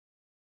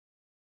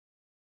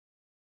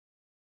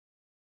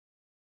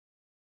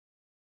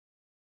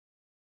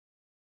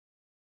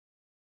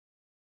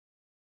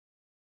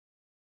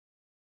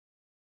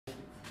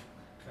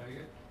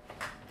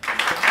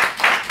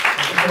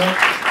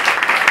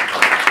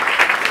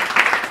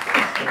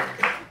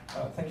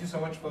Thank you so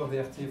much for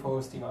VRT for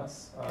hosting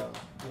us.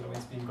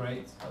 It's been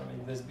great.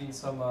 There's been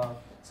some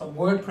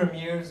world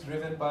premieres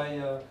driven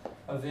by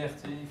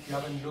VRT. If you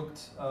haven't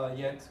looked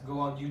yet, go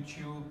on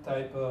YouTube,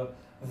 type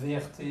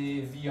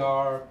VRT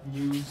VR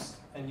news,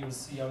 and you'll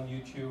see on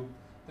YouTube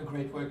the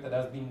great work that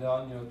has been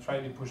done.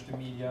 Trying to push the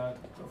media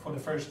for the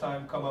first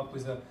time, come up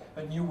with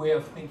a new way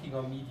of thinking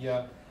on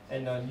media,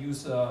 and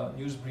news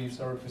briefs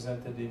are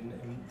represented in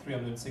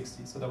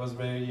 360. So that was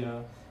very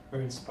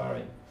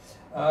inspiring.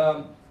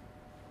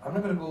 I'm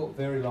not going to go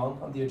very long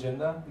on the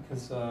agenda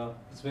because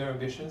it's very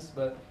ambitious,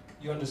 but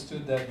you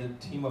understood that the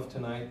theme of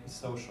tonight is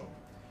social.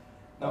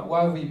 Now,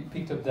 why we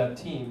picked up that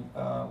theme?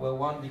 Well,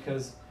 one,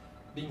 because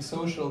being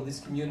social, this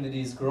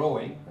community is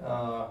growing.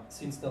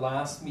 Since the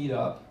last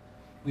meetup,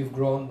 we've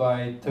grown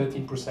by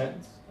 13%.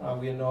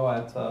 We are now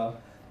at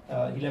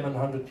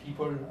 1,100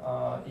 people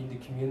in the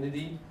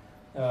community.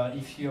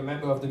 If you're a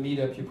member of the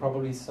meetup, you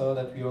probably saw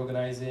that we're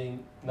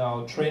organizing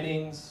now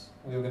trainings,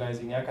 we're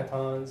organizing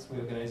hackathons, we're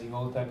organizing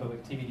all type of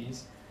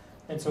activities.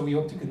 And so we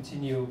hope to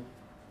continue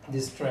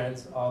this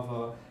trend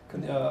of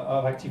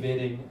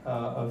activating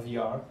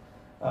VR.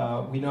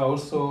 We know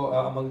also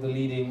among the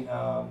leading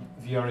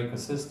VR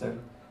ecosystem,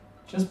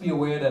 just be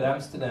aware that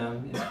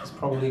Amsterdam is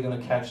probably going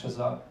to catch us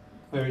up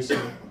very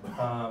soon.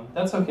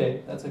 That's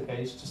okay,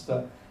 it's just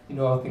you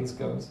know how things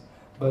goes.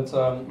 But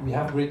we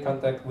have great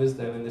contact with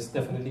them, and there's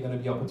definitely going to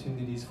be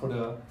opportunities for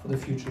the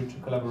future to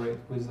collaborate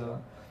with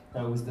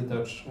the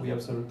Dutch. We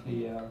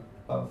absolutely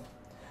love.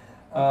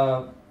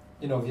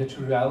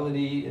 Virtual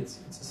reality. It's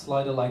a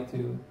slide I like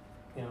to,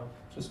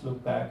 just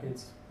look back.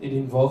 It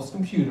involves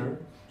computer,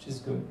 which is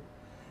good,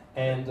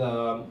 and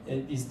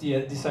it is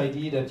this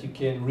idea that you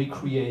can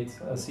recreate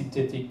a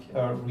synthetic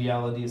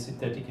reality, a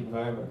synthetic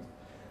environment.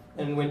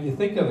 And when you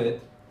think of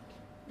it,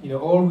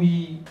 all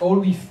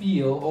we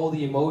feel, all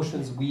the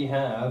emotions we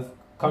have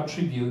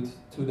contribute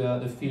to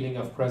the feeling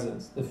of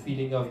presence, the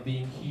feeling of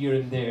being here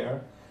and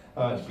there,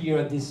 here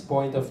at this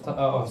point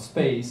of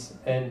space,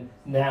 and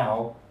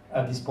now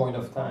at this point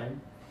of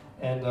time.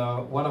 And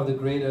one of the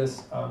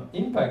greatest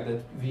impact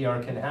that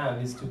VR can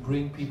have is to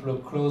bring people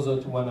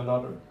closer to one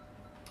another.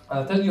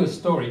 I'll tell you a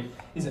story.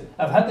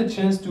 I've had the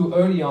chance to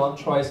early on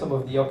try some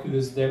of the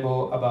Oculus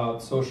demo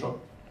about social,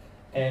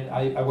 and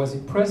I was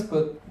impressed,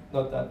 but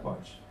not that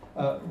much.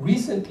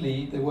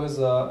 Recently, there was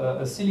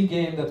a silly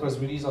game that was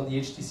released on the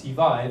HTC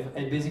Vive,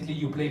 and basically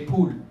you play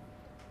pool.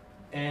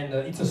 And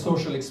it's a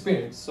social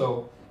experience.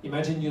 So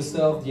imagine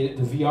yourself, the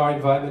VR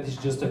environment is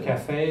just a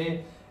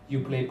cafe, you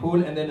play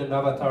pool, and then an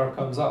avatar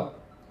comes up.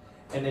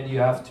 And then you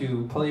have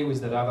to play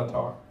with that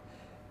avatar.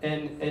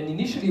 And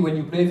initially when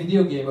you play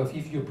video game, or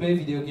if you play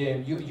video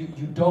game,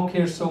 you don't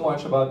care so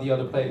much about the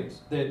other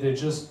players. They're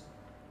just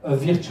a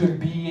virtual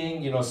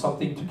being,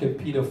 something to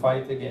compete or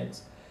fight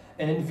against.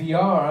 And in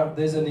VR,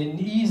 there's an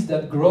unease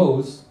that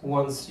grows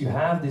once you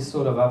have this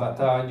sort of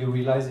avatar and you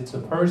realize it's a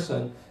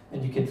person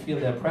and you can feel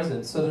their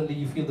presence. Suddenly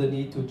you feel the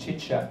need to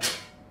chit-chat.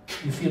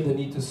 You feel the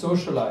need to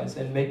socialize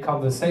and make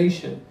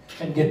conversation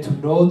and get to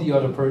know the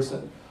other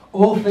person.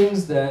 All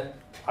things that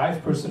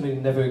I've personally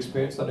never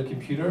experienced on a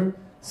computer.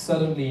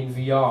 Suddenly in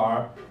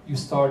VR, you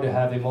start to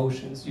have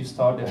emotions. You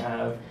start to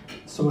have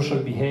social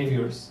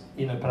behaviors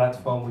in a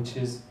platform which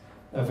is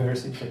very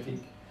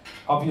synthetic.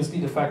 Obviously,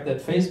 the fact that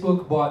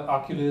Facebook bought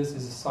Oculus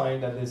is a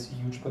sign that there's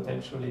huge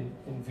potential in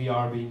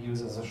VR being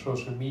used as a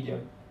social media.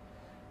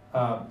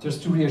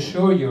 Just to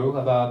reassure you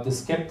about the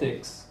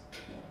skeptics,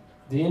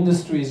 the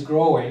industry is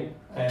growing,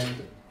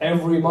 and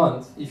every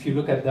month, if you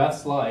look at that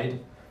slide,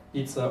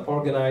 it's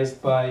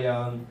organized by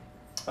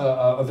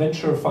a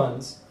venture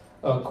funds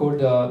called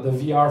the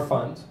VR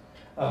Fund.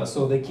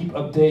 So they keep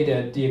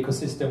updated the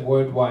ecosystem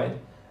worldwide.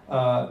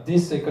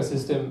 This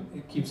ecosystem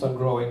keeps on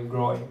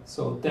growing.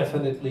 So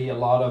definitely a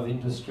lot of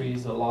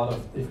industries, a lot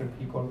of different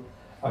people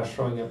are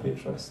showing up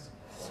interest.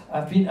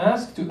 I've been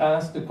asked to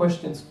ask the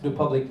questions to the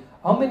public.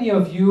 How many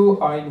of you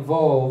are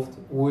involved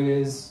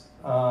with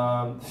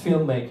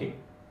filmmaking?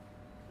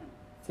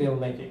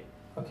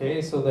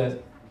 Okay, so that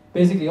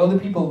basically all the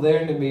people there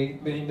in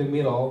the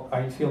middle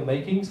are in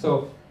filmmaking.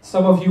 So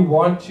some of you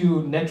want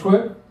to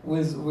network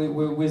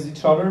with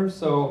each other.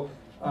 So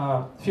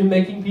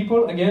filmmaking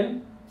people again.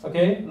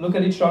 Okay, look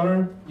at each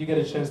other, you get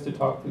a chance to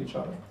talk to each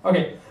other.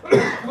 Okay,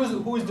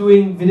 who's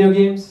doing video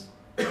games?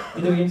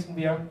 Video games in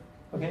VR?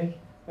 Okay.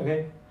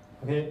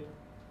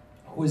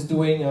 Who's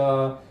doing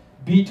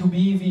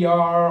B2B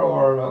VR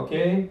or,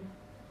 okay,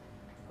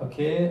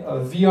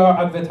 VR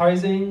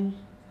advertising?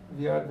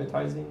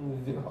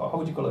 How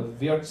would you call it?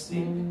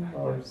 VRT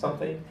or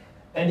something?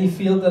 Any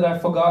field that I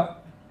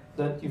forgot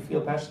that you feel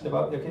passionate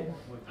about? Okay.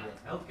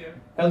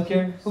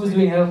 Healthcare. Who's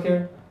doing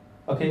healthcare?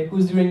 Okay.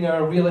 Who's doing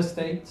real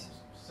estate?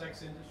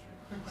 Sex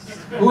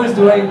industry. Who's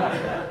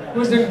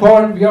doing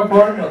porn? VR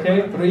porn?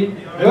 Okay, 3.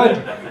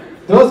 Good.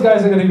 Those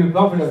guys are going to be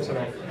popular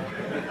tonight.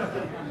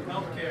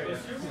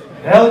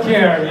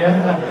 Healthcare,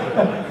 yeah.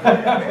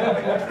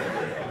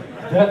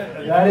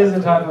 that is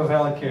a type of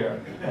healthcare,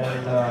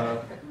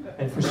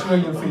 and for sure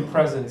you'll feel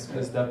presence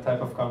with that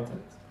type of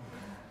content.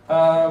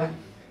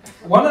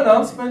 One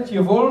announcement,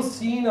 you've all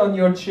seen on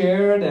your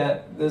chair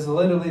that there's a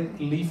little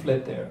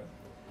leaflet there.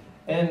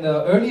 And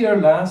earlier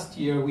this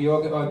year, we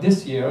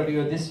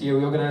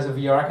organized a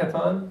VR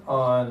hackathon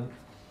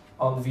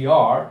on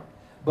VR,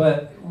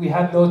 but we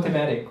had no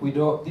thematic. We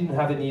didn't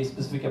have any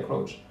specific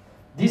approach.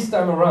 This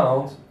time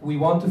around, we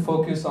want to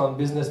focus on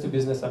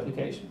business-to-business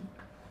application.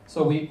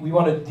 So we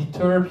want to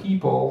deter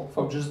people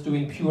from just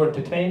doing pure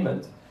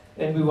entertainment,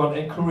 and we want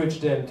to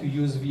encourage them to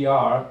use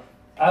VR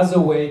as a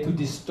way to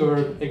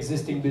disturb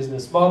existing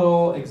business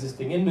model,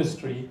 existing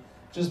industry,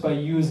 just by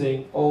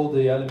using all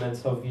the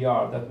elements of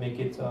VR that make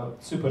it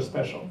super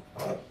special.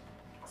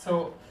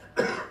 So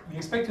we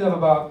expect to have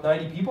about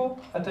 90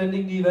 people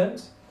attending the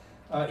event.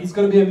 It's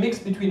going to be a mix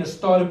between a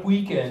startup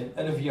weekend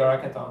and a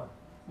VR hackathon,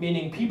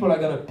 meaning people are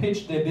going to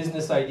pitch their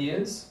business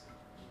ideas,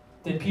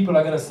 then people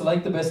are going to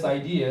select the best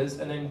ideas,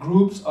 and then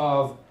groups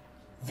of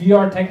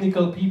VR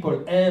technical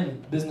people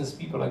and business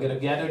people are going to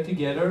gather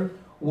together,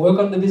 work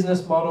on the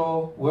business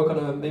model, work on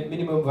a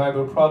minimum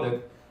viable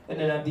product, and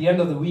then at the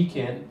end of the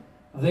weekend,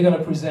 they're going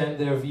to present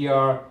their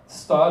VR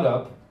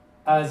startup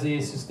as a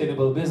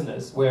sustainable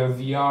business, where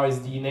VR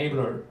is the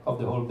enabler of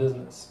the whole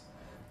business.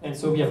 And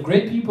so we have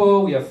great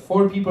people. We have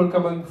 4 people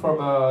coming from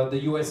the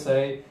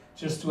USA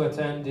just to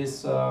attend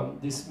this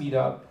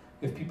meetup.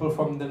 We have people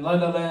from the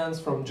Netherlands,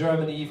 from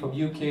Germany, from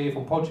UK,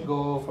 from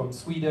Portugal, from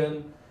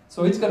Sweden.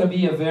 So it's going to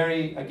be a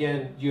very,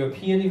 again,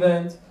 European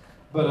event,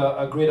 but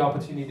a great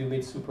opportunity to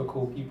meet super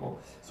cool people.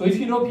 So if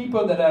you know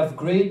people that have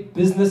great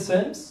business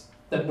sense,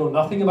 that know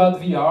nothing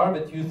about VR,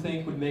 but you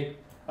think would make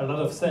a lot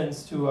of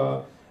sense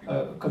to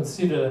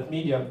consider that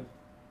medium,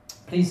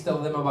 please tell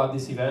them about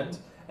this event.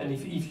 And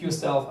if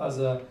yourself, as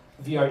a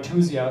VR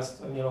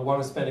enthusiast,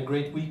 want to spend a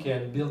great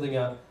weekend building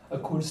a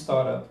cool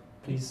startup,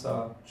 please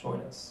join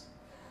us.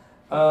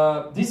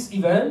 This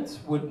event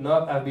would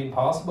not have been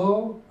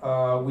possible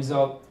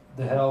without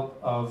the help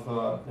of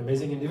an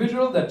amazing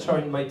individual that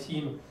joined my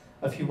team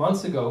a few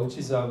months ago, which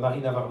is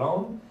Marina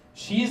Verland.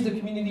 She is the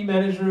community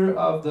manager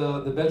of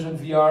the Belgian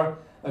VR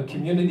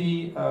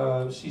community.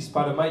 She's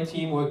part of my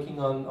team working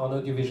on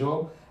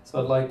audiovisual. So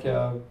I'd like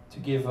to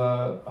give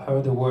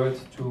her the word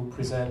to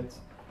present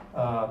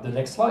the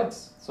next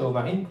slides. So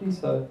Marine, please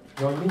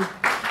join me.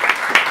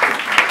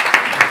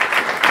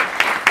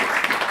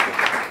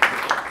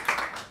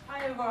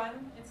 Hi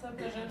everyone, it's a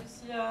pleasure to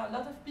see a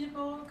lot of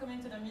people coming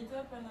to the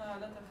meetup and a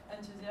lot of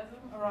enthusiasm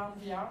around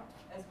VR,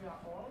 as we are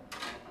all.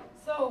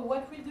 So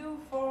what we do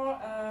for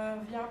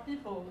VR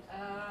people,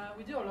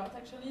 we do a lot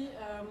actually.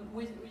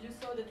 You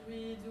saw that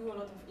we do a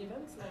lot of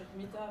events like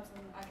meetups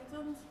and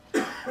hackathons.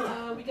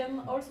 We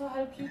can also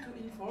help you to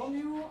inform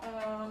you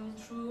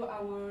through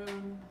our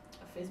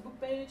Facebook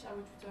page,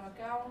 our Twitter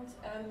account,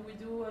 and we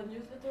do a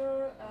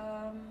newsletter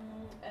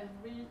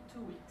every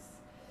 2 weeks.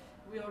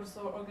 We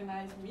also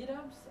organize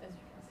meetups, as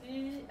you can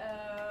see,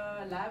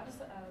 labs.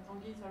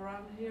 Tanguy is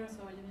around here,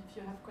 so if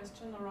you have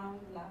questions around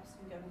labs,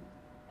 you can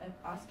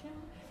ask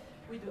him.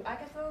 We do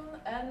hackathon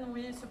and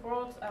we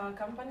support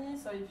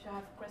companies, so if you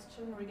have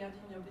questions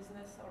regarding your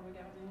business or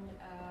regarding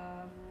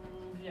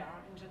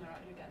VR in general,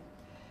 you can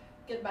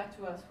get back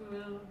to us. We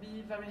will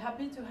be very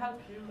happy to help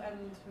you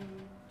and to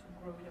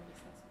grow your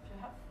business if you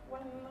have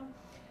one.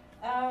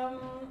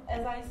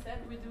 As I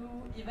said, we do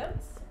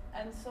events,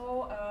 and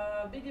so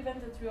a big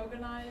event that we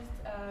organized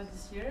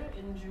this year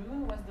in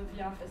June was the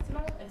VR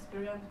festival,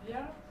 Experience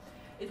VR.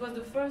 It was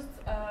the first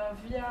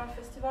VR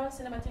festival,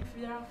 cinematic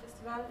VR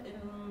festival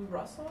in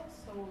Brussels,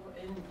 so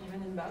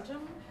even in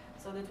Belgium.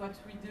 So that's what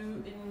we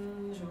do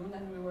in June,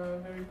 and we were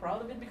very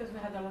proud of it because we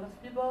had a lot of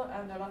people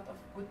and a lot of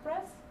good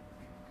press.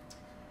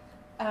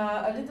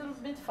 A little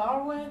bit far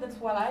away, that's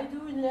what I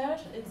do in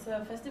Liège. It's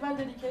a festival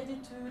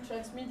dedicated to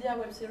transmedia,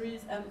 web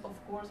series, and of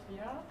course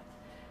VR.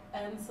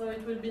 And so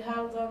it will be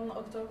held on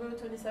October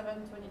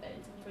 27, 28,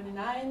 and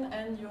 29,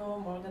 and you're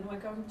more than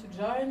welcome to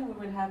join. We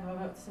will have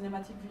a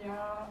cinematic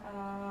VR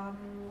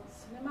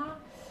cinema,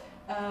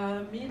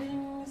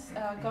 meetings,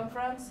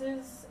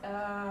 conferences,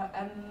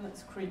 and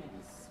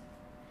screenings.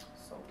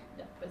 So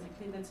yeah,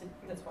 basically that's it.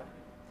 That's what we do.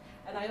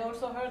 And I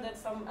also heard that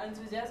some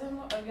enthusiasm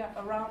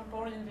around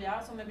porn in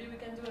VR, so maybe we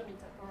can do a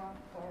meetup around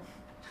porn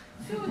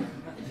soon,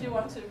 if you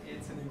want to.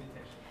 It's an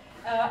invitation.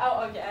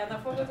 Oh, okay, and I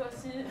forgot to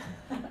see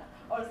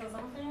also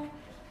something.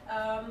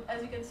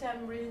 As you can see,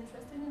 I'm really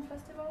interested in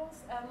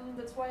festivals, and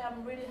that's why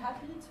I'm really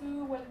happy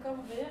to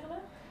welcome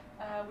Veerle,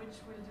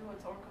 which will do a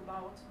talk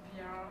about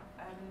VR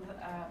and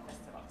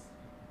festivals.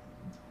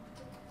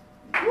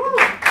 Woo!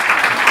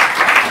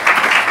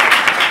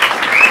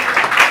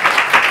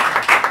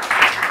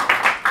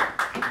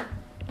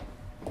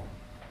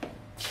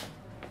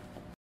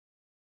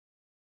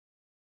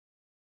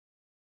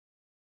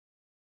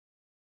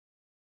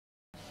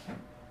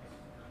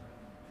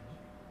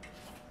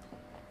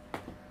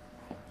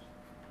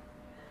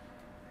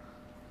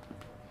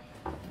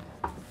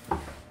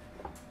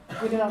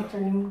 Good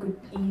afternoon, good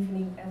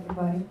evening,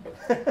 everybody.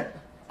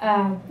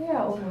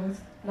 Yeah,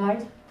 almost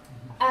night.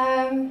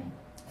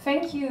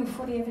 Thank you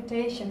for the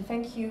invitation.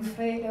 Thank you,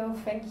 Fredo.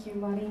 Thank you,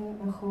 Marine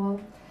and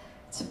Juan.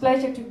 It's a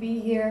pleasure to be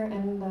here,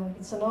 and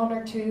it's an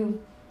honor to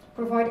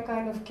provide a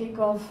kind of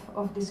kick-off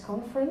of this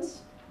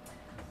conference.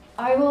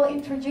 I will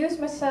introduce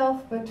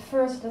myself, but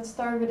first let's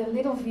start with a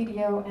little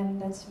video,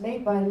 and that's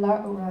made by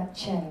Laura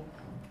Chen.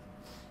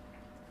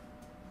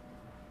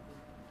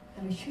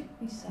 And there should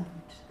be sound.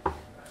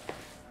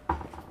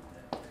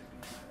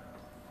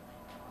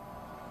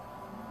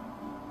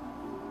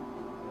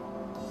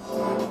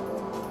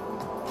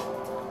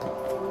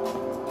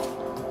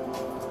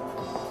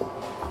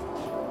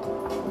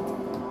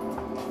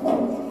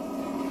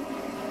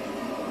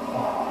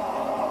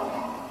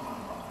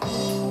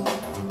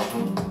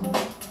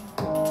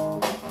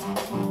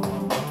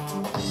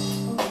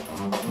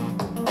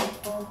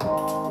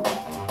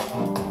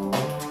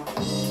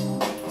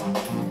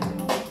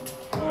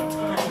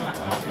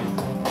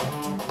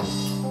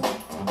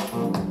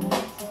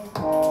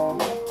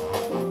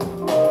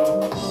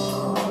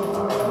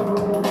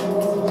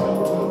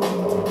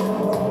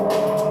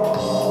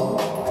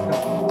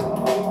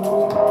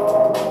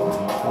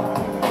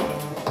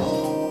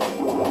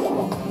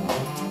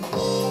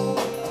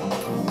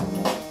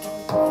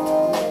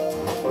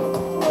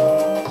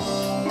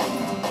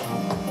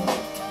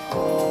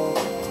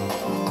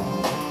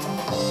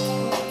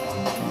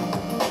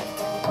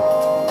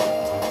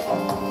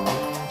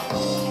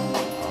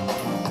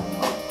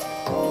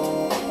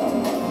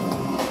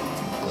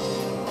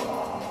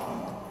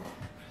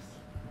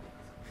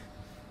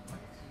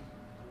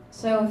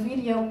 So a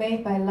video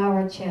made by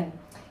Laura Chen.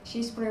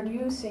 She's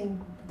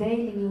producing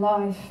daily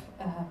live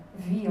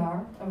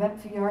VR, a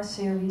web VR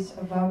series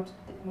about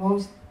the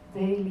most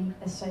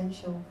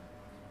essential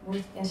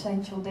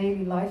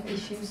daily life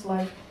issues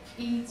like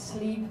eat,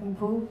 sleep and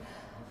poop.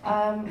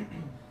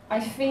 I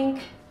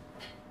think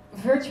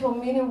virtual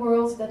mini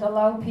worlds that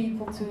allow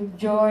people to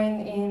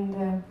join in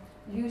the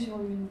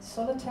usually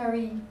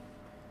solitary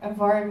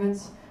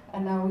environments,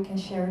 and now we can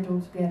share it all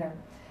together.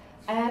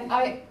 And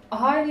I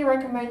highly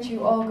recommend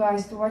you all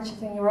guys to watch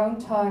it in your own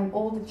time,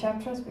 all the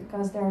chapters,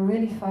 because they're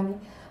really funny.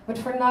 But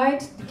for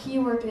tonight, the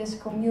keyword is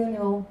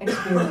communal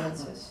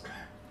experiences.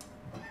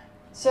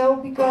 So,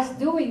 because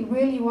do we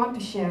really want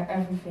to share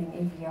everything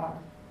in VR?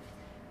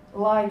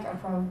 Like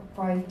our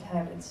private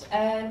habits?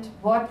 And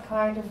what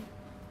kind of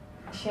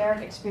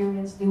shared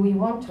experience do we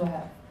want to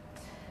have?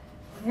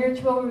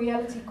 Virtual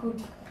reality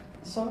could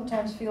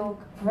sometimes feel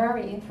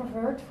very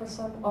introvert for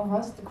some of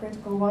us, the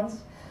critical ones.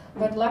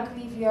 But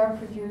luckily VR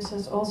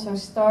producers also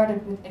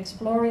started with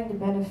exploring the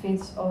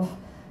benefits of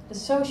the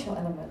social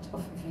element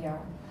of VR.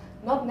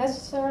 Not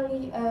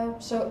necessarily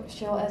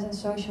social as in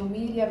social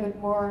media, but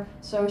more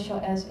social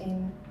as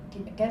in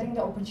getting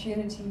the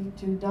opportunity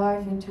to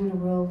dive into the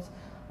world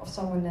of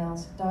someone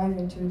else, dive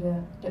into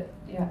the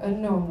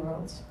unknown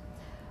worlds.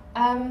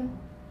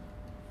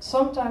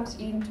 Sometimes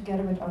even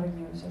together with other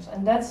users.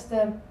 And that's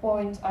the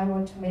point I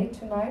want to make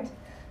tonight.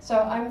 So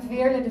I'm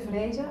Veerle de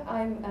Vreeze.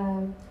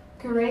 I'm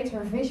curator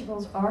of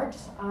visuals art.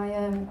 I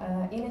am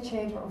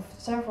initiator of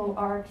several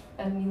art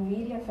and new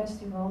media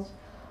festivals.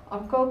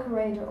 I'm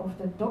co-curator of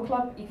the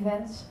DocLab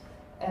events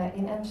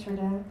in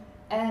Amsterdam,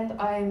 and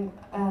I'm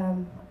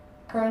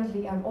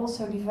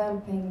also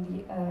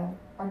developing the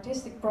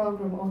artistic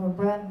program of a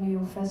brand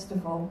new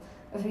festival,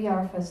 a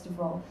VR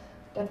festival,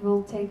 that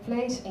will take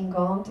place in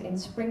Ghent in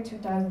spring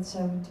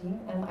 2017,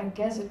 and I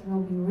guess it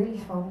will be really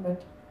fun,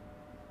 but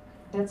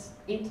that's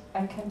it.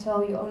 I can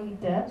tell you only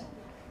that,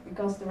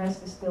 because the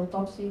rest is still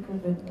top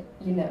secret, but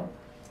you know.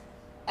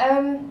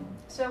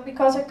 So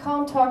because I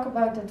can't talk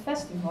about that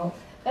festival,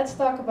 let's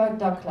talk about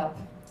DocLab.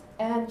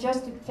 And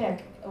just to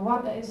check,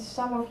 did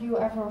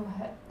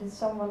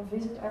someone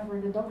visit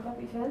ever the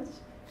DocLab events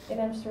in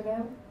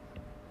Amsterdam?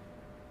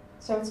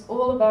 So it's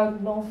all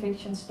about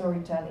non-fiction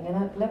storytelling,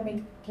 and let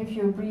me give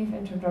you a brief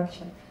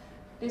introduction.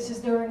 This is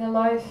during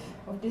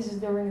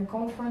a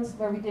conference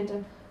where we did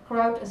a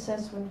crowd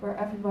assessment where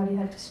everybody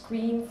had to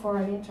screen for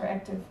an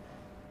interactive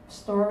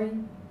story.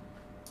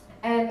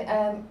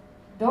 And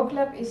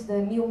DocLab is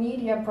the new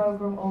media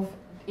program of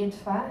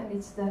IDFA, and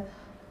it's the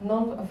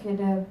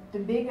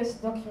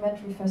biggest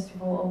documentary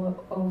festival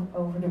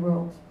over the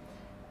world.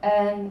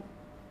 And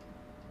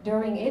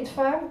during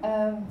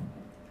IDFA,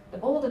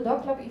 all the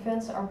DocLab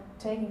events are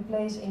taking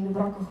place in the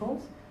Brakke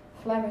Grond,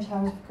 Flemish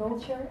House of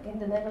Culture in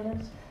the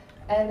Netherlands.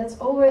 And that's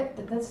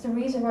the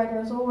reason why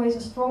there's always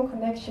a strong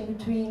connection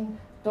between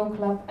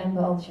DocLab and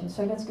Belgium.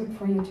 So that's good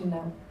for you to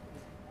know.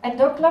 At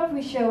DocLab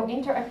we show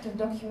interactive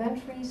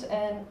documentaries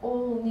and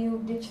all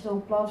new digital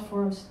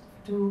platforms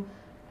to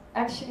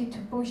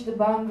push the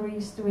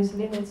boundaries to its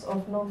limits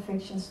of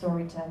non-fiction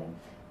storytelling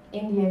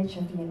in the age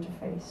of the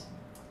interface.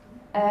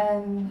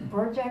 And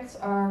projects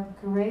are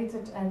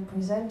curated and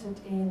presented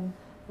in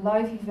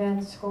live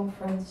events,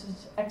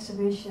 conferences,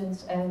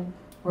 exhibitions and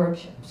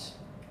workshops.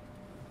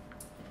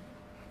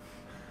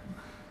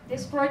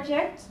 This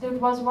project, that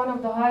was one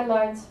of the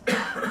highlights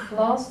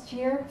last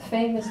year,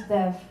 Famous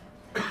Dev.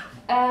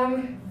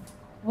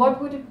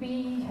 What would it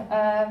be,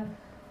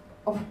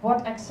 of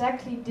what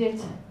exactly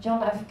did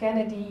John F.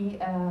 Kennedy,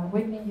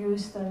 Whitney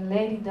Houston,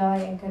 Lady Di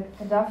and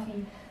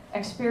Gaddafi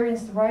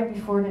experience right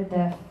before the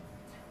death?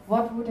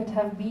 what would it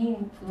have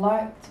been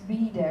like to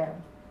be there?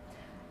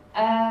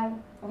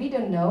 We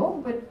don't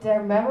know, but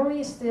their memory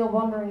is still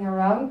wandering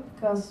around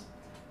because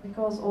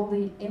all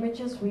the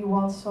images we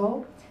once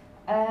saw,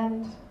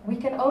 and we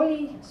can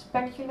only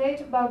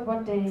speculate about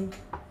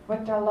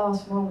what their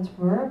last moments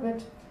were.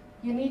 But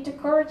you need the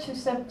courage to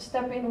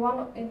step into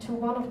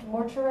one of the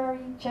mortuary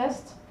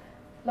chests,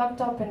 locked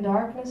up in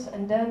darkness,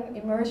 and then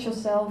immerse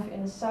yourself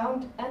in a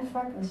sound and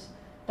fragments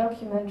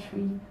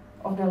documentary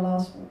of their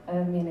last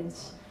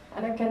minutes.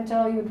 And I can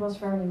tell you it was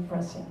very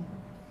impressive.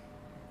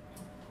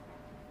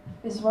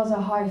 This was a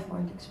hive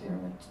mind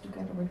experiment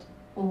together with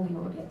all the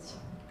audience.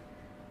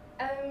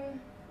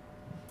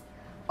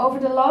 Over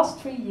the last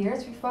 3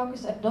 years, we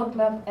focused at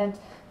DocLab at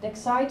the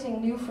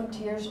exciting new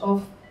frontiers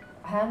of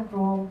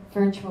hand-drawn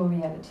virtual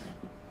reality.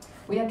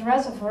 We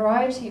address a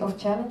variety of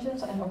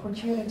challenges and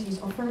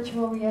opportunities of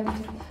virtual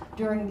reality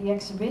during the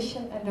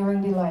exhibition and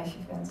during the live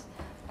events.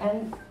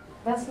 And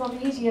that's not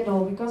easy at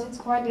all, because it's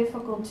quite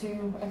difficult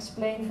to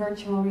explain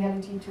virtual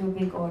reality to a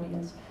big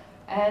audience.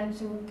 And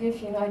to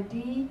give you an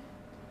idea,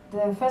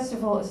 the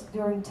festival is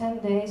during 10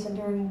 days, and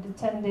during the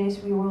 10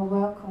 days we will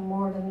welcome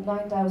more than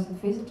 9,000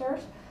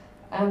 visitors,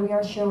 and we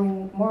are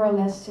showing more or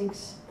less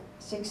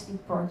 60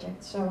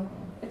 projects, so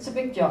it's a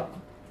big job.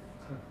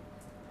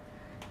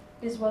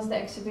 This was the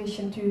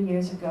exhibition 2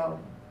 years ago.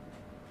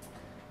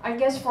 I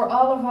guess for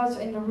all of us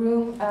in the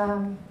room,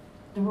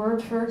 the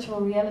word virtual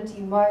reality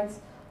might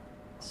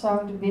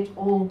sound a bit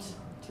old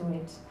to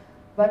it,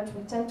 but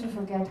we tend to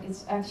forget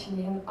it's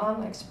actually an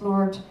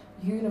unexplored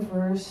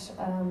universe.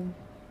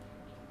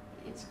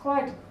 It's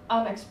quite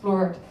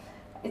unexplored.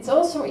 It's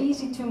also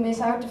easy to miss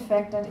out the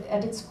fact that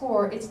at its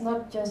core it's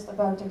not just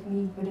about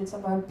technique, but it's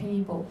about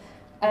people.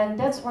 And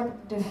that's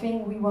the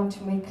thing we want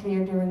to make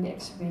clear during the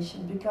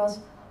exhibition, because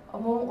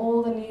among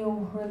all the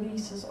new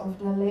releases of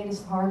the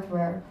latest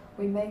hardware,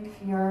 we make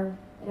VR,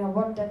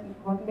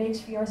 what makes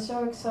VR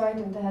so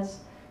exciting, it has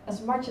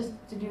as much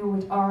to do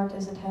with art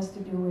as it has to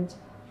do with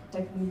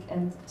technique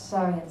and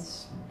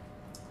science.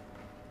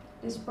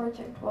 This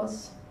project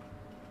was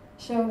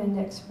shown in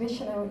the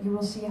exhibition, and you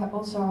will see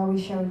also how we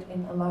show it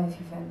in a live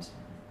event.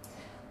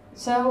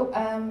 So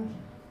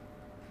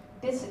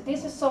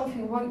this is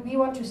something we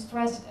want to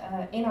stress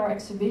in our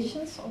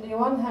exhibitions. On the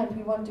one hand,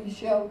 we want to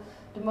show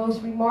the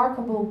most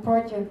remarkable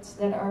projects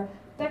that are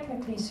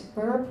technically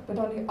superb, but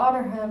on the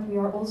other hand, we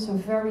are also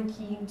very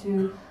keen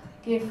to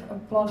give a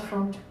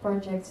platform to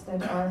projects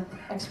that are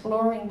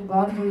exploring the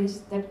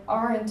boundaries, that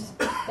aren't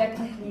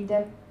technically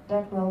that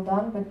well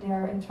done, but they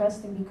are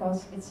interesting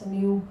because it's a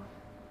new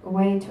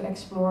way to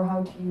explore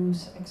how to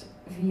use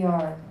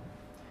VR.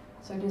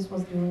 So this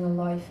was during a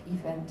live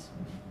event.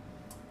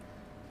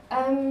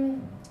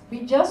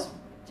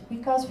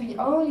 Because we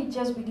only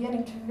just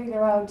beginning to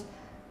figure out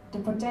the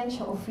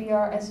potential of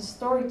VR as a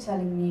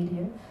storytelling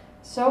medium,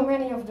 so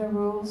many of the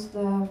rules,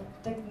 the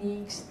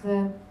techniques,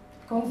 the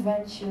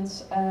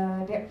conventions,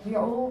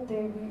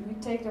 we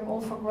take them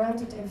all for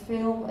granted in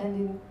film and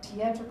in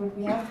theater, but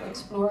we have to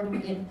explore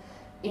them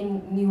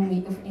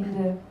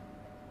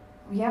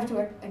we have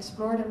to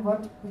explore them,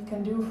 what we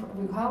can do,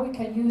 how we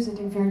can use it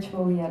in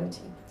virtual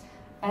reality.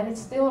 And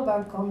it's still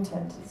about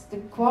content. It's the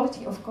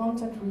quality of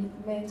content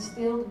remains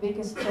still the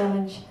biggest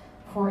challenge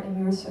for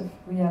immersive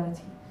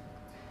reality.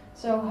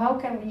 So how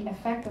can we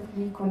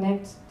effectively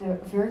connect the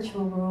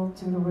virtual world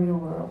to the real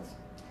world?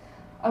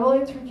 I will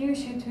introduce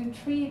you to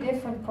 3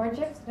 different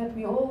projects that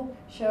we all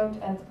showed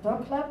at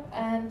DocLab,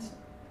 and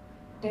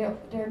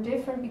they're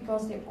different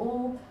because they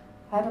all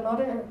had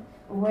another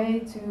way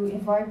to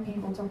invite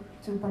people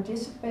to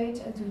participate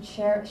and to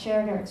share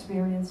their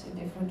experience in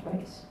different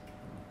ways.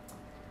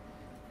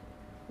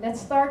 Let's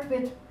start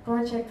with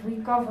project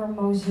Recover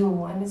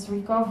Mosul, and it's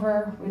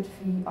Recover with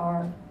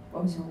VR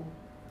Mosul.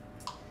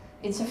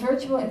 It's a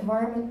virtual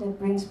environment that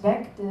brings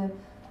back the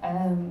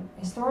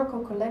historical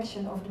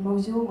collection of the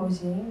Mosul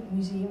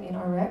Museum in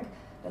Iraq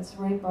that's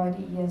raided by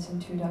the IS in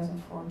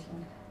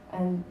 2014.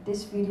 And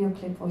this video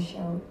clip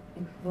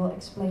will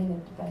explain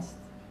it the best.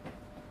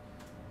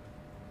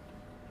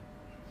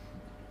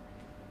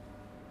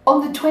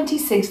 On the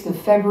 26th of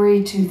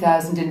February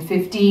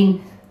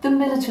 2015, the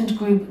militant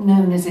group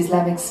known as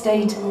Islamic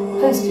State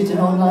posted an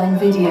online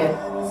video.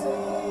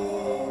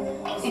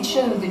 It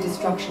showed the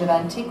destruction of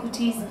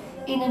antiquities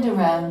in and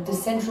around the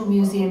Central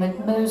Museum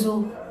at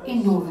Mosul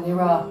in northern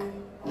Iraq.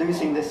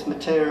 Losing this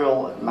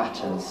material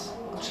matters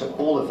to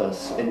all of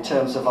us in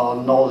terms of our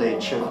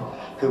knowledge of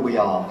who we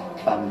are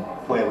and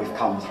where we've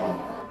come from.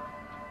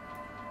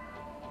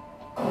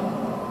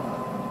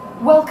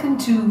 Welcome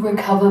to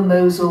Recover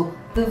Mosul,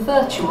 the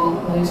virtual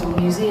Mosul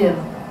Museum.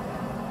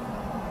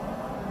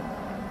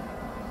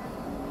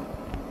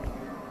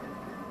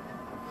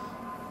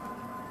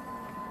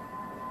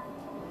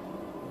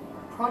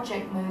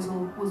 Project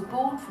Mosul was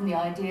born from the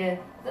idea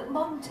that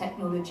modern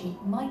technology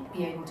might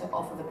be able to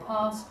offer the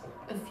past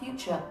a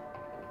future.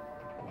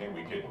 hey,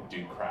 we could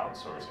do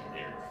crowdsourcing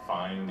here,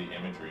 find the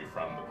imagery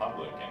from the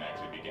public and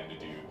actually begin to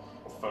do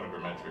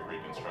photogrammetric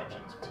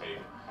reconstructions, take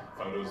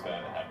photos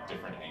that have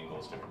different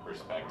angles, different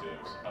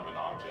perspectives of an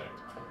object,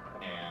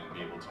 and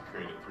be able to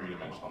create a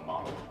three-dimensional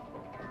model.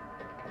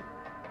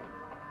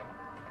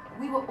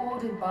 We were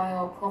ordered by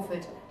our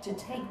prophet to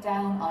take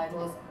down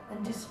idols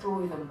and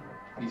destroy them.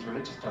 These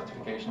religious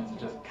justifications are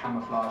just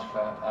camouflage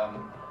for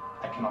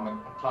economic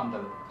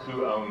plunder.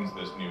 Who owns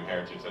this new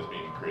heritage that's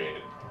being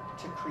created?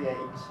 To create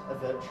a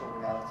virtual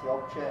reality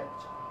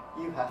object,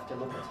 you have to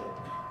look at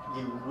it.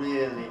 You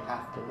really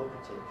have to look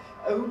at it.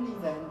 Only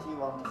then do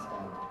you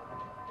understand it.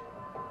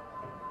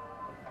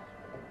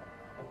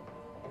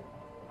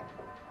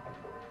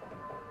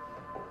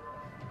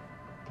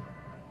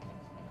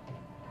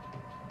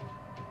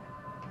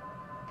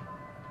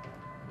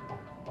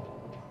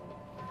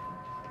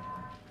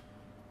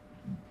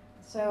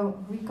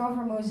 So,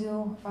 Recover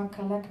Mosul, a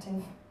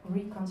collective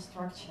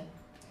reconstruction.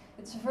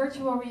 It's a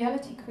virtual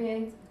reality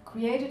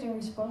created in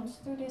response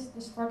to this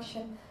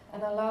destruction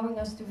and allowing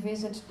us to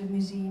visit the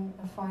museum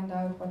and find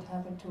out what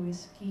happened to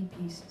his key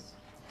pieces.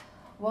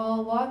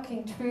 While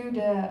walking through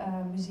the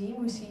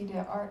museum, we see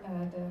the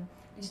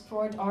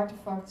destroyed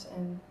artifacts,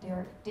 and they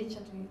are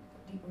digitally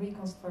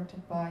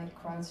reconstructed by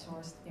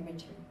crowdsourced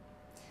imagery.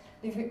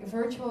 The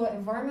virtual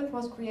environment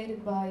was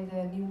created by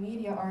the new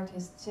media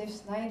artists Ziv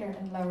Snyder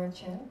and Laura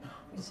Chen.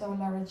 We saw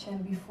Laura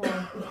Chen before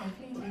with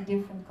completely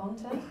different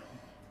content.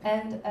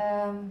 And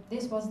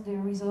this was the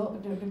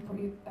result. The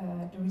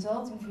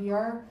result in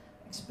VR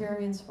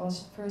experience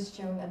was first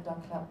shown at the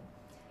club.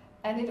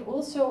 And it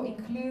also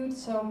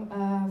includes some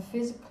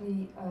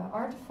physically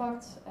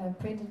artifacts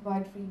printed by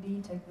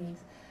 3D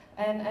techniques.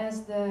 And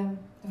as the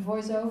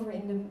voiceover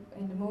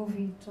in the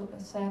movie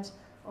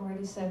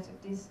already said,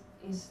 this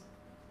is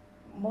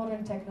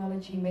modern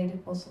technology made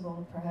it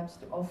possible perhaps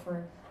to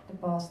offer the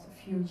past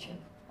future.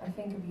 I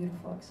think a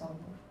beautiful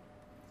example.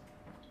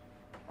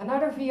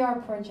 Another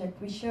VR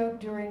project we showed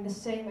during the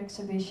same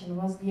exhibition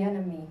was The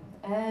Enemy,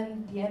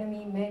 and The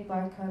Enemy made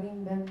by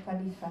Karim Ben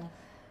Khalifa.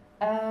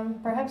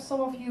 Perhaps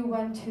some of you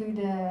went to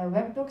the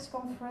WebDocs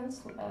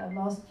conference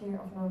last year,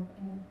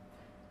 in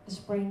the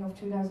spring of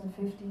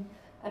 2015,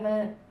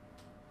 and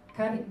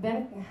Karim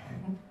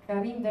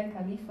Ben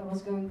Khalifa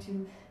was going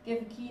to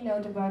give a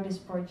keynote about this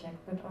project,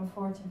 but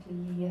unfortunately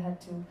he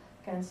had to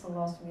cancel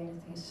last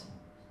minute his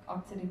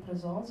acte de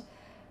présence.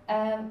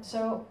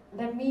 So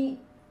let me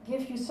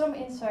give you some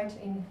insights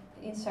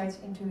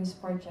into his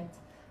project,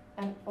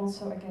 and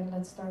also again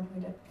let's start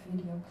with a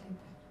video clip.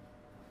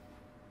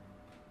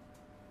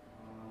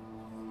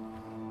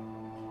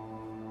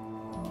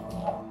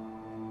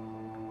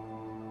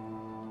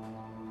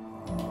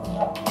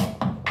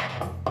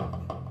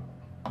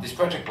 This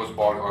project was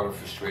born out of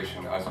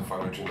frustration as a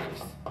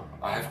photojournalist.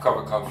 I have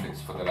covered conflicts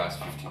for the last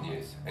 15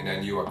 years, and I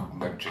knew I could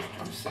not just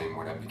do the same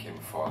when I became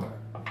a father.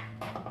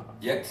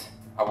 Yet,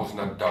 I was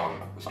not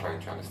done with trying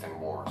to understand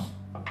wars.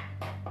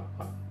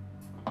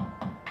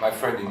 My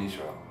friend in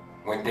Israel,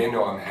 when they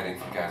know I'm heading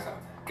for Gaza,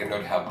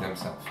 cannot help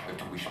themselves but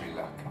to wish me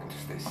luck and to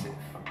stay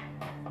safe.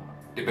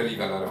 They believe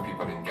a lot of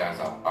people in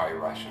Gaza are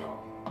irrational.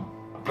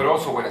 But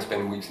also when I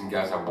spend weeks in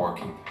Gaza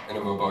working, and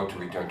I'm about to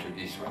return to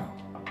Israel,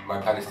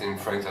 my Palestinian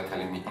friends are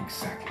telling me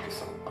exactly the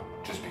same.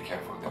 Just be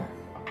careful there.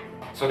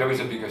 So there is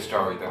a bigger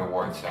story than the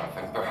war itself,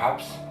 and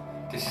perhaps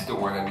this is the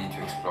one I need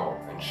to explore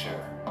and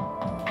share.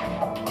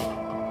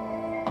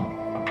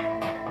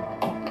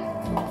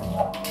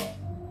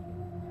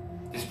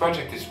 This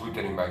project is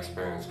rooted in my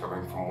experience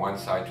going from one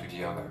side to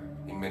the other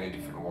in many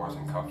different wars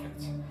and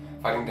conflicts,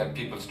 finding that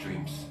people's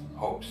dreams,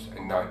 hopes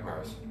and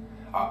nightmares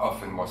are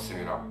often more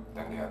similar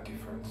than they are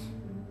different.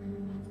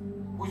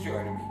 Who's your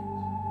enemy?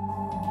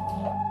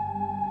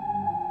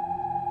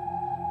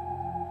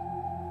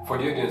 For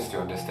the audience to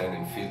understand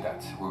and feel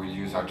that, we will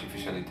use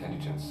artificial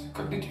intelligence,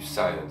 cognitive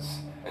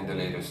science, and the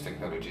latest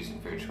technologies in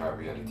virtual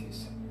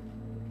realities.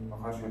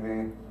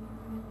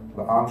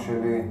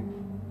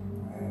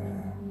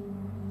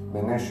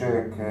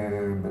 בנשק,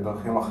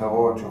 בדרכים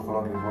אחרות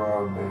שיכולות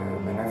לפגוע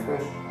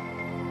בנפש.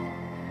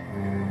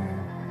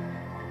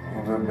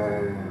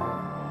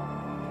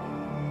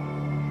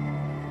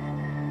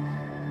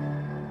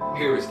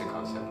 Here is the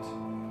concept.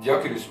 The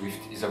Oculus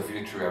Rift is a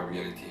virtual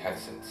reality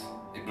headset.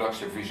 It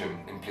blocks your vision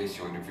and places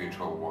you in a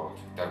virtual world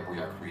that we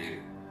are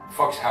creating.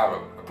 Fox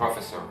Harrell, a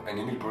professor, and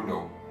Emile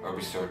Bruno, a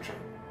researcher,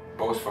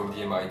 both from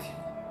the MIT,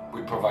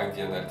 will provide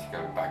the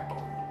analytical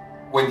backbone.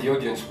 When the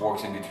audience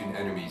walks in between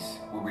enemies,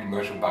 we will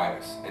measure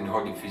bias and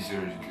how they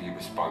physiologically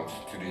respond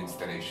to the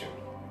installation.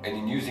 And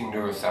in using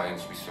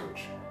neuroscience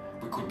research,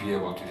 we could be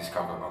able to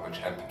discover how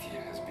much empathy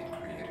has been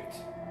created.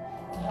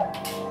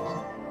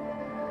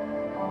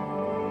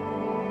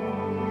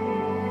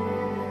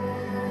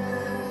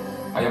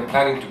 I am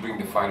planning to bring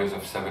the fighters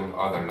of 7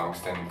 other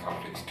long-standing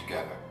conflicts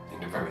together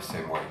in the very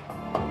same way.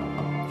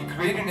 You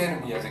create an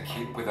enemy as a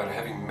kid without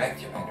having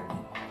met your enemy,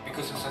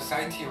 because the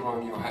society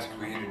around you has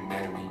created an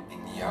enemy in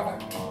the other.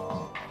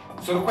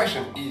 So the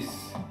question is,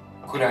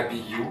 could I be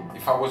you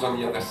if I was on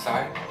the other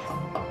side?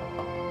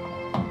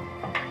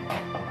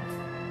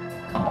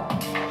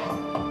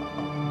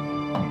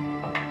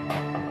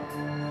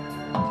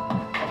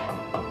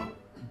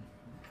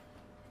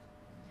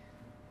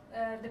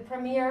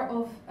 premiere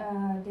of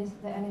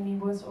The Enemy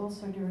was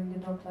also during the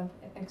Dog Lab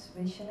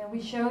exhibition, and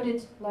we showed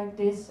it like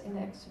this in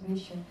the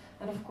exhibition.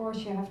 And of course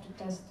you have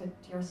to test it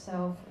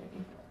yourself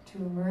to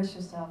immerse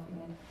yourself in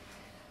it.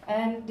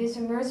 And this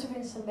immersive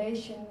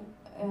installation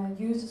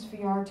uses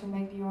VR to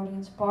make the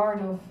audience part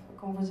of a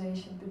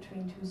conversation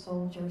between two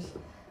soldiers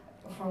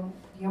from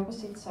the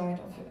opposite side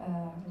of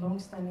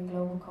long-standing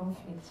global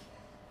conflicts.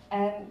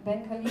 And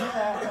Ben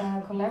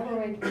Khalifa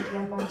collaborated with the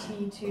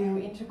MIT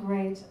to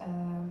integrate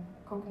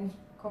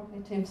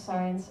cognitive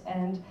science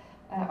and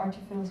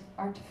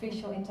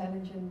artificial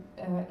intelligence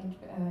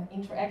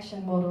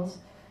interaction models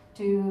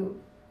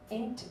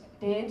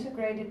they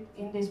integrated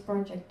in this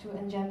project to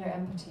engender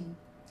empathy.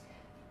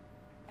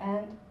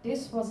 And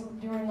this was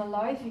during a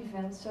live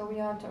event, so we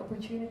had the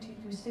opportunity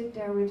to sit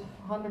there with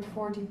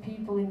 140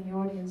 people in the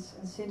audience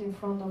and sit in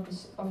front of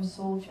a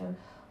soldier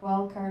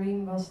while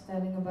Karim was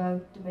telling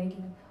about the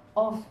making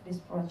of this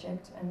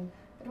project, and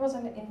it was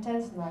an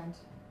intense night.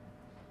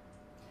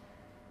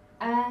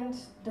 And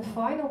the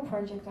final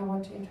project I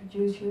want to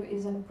introduce you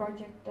is a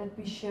project that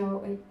we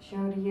showed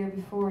a year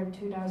before in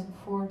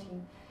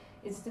 2014.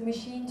 It's the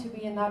Machine to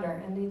Be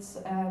Another, and it's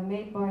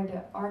made by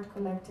the art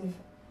collective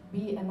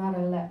Be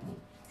Another Lab.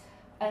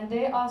 And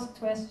they asked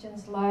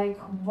questions like,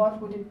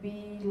 what would it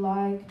be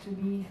like to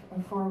be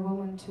for a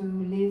woman to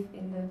live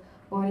in the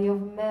body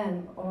of a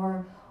man,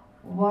 or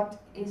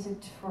what is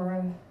it for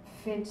a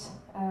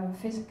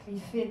physically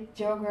fit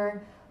jogger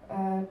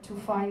to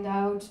find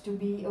out to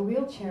be a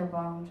wheelchair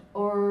bound,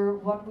 or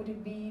what would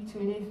it be to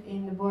live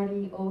in the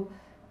body of,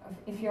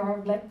 if you are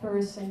a black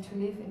person, to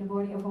live in the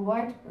body of a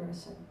white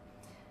person.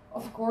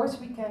 Of course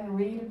we can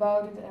read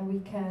about it and we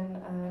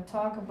can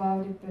talk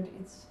about it, but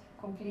it's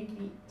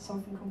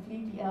something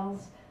completely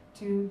else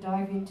to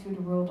dive into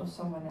the world of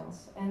someone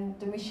else. And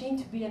the Machine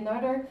to Be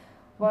Another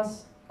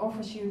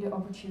offers you the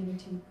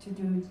opportunity to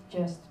do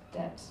just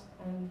that.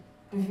 And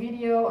the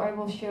video I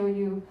will show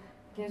you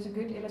gives a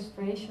good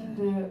illustration.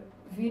 The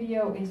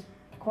video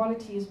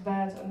quality is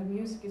bad and the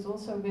music is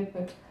also a bit,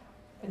 but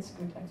it's a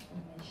good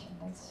explanation.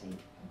 Let's see.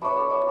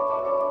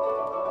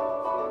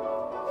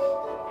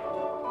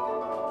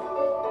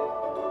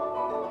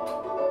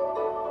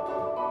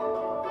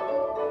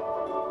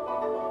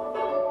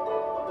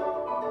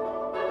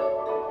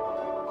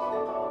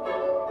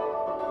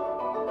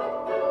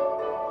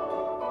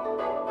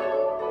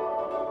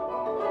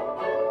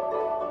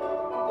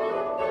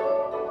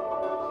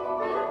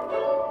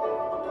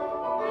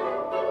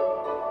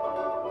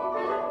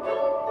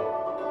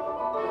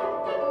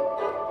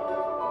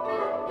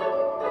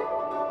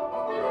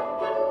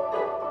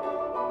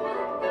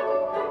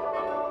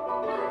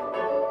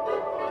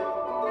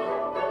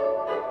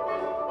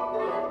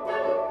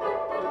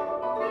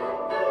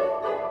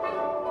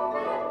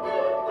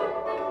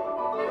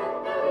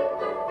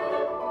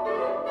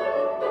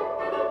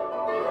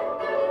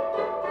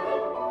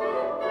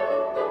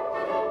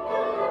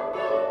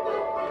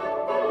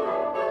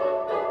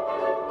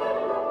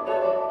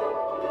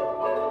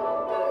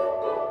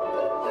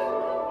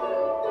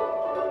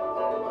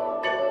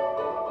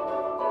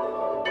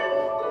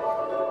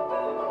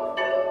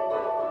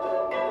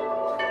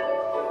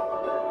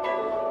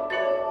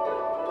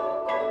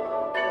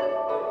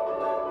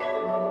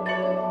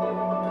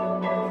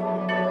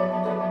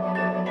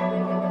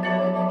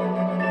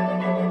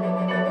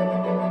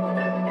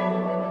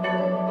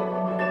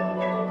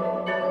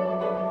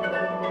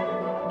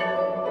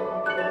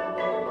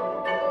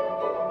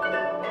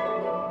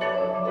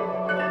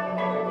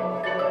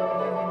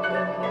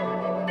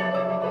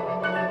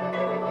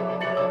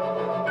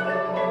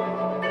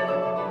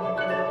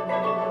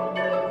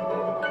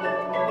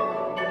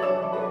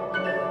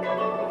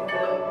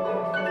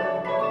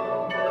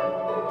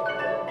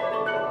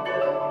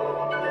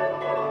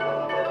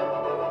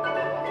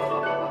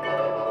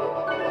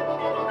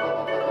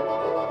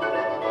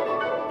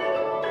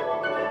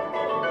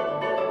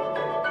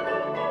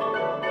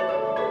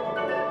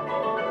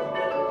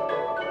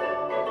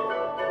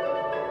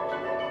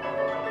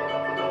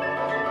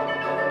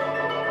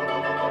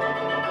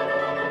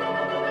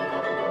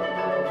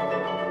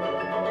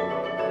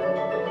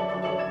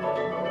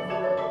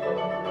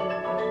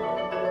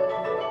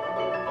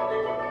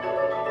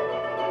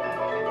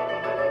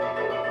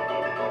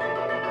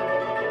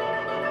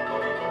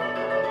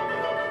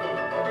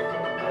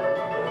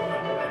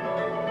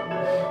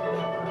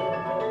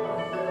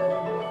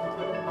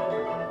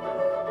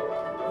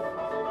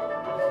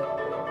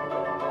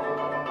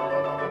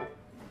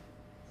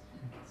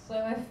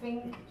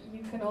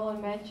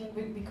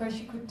 Because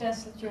you could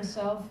test it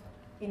yourself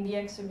in the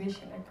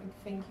exhibition, I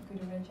think you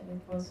could imagine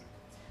it was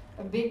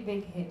a big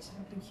hit.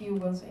 The queue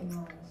was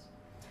enormous.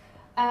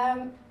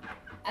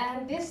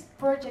 And this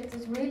project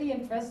is really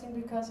interesting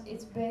because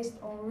it's based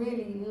on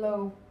really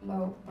low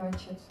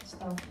budget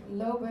stuff,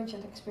 low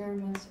budget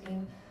experiments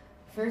in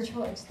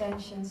virtual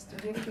extensions to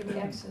give you the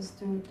access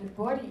to the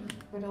body,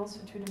 but also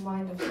to the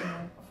mind of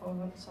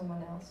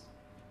someone else.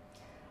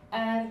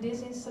 And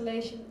this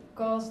installation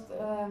caused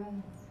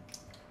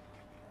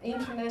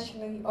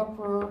internationally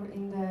uproar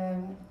in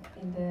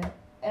the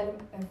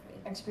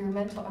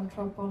experimental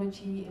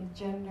anthropology in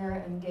gender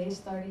and gay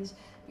studies,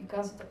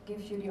 because it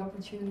gives you the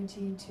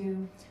opportunity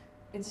to,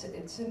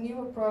 it's a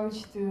new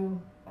approach to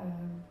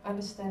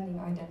understanding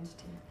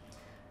identity.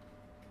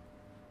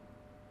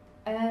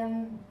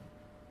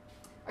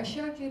 I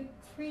showed you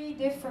 3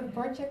 different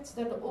projects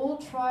that all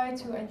try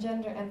to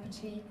engender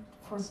empathy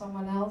for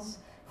someone else,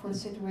 for the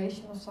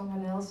situation of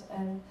someone else,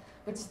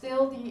 but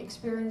still the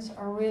experiences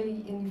are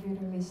really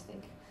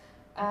individualistic.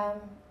 And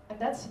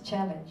that's a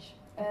challenge.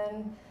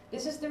 And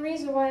this is the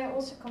reason why I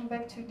also come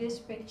back to this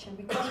picture,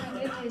 because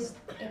we did this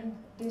in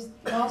this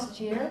last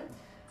year,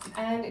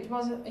 and it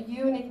was a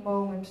unique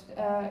moment.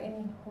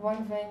 In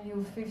one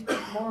venue, 50,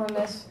 more or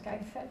less, I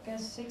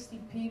guess 60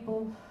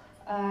 people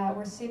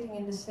were sitting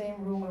in the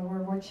same room and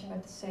were watching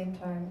at the same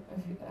time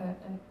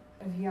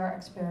a VR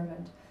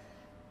experiment.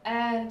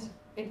 And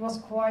it was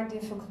quite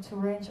difficult to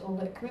arrange all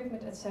the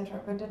equipment, etc.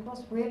 But it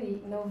was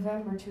really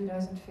November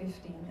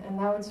 2015, and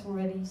now it's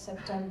already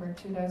September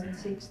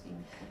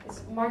 2016.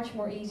 It's much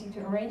more easy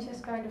to arrange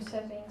this kind of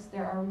settings.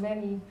 There are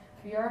many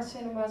VR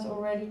cinemas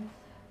already.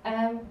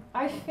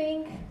 I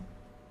think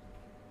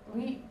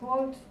we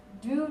won't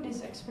do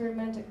this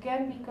experiment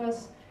again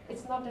because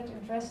it's not that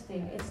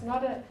interesting. It's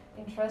not an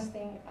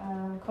interesting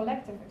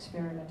collective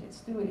experiment. It's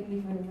too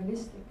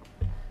individualistic.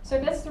 So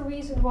that's the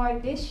reason why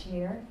this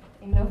year,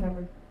 in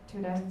November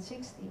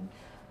 2016,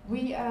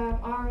 we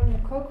are in a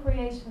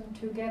co-creation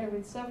together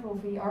with several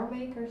VR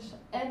makers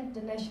and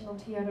the National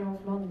Theatre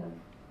of London.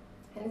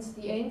 And it's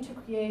the aim to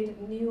create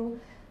a new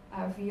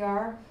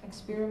VR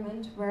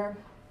experiment where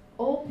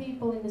all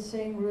people in the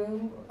same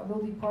room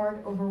will be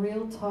part of a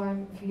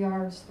real-time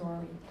VR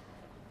story.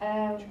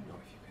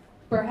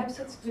 Perhaps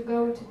it's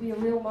going to be a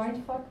real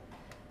mindfuck.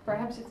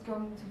 Perhaps it's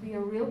going to be a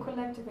real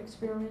collective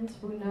experience.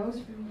 Who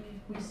knows?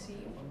 We'll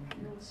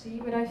see.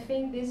 But I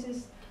think this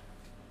is,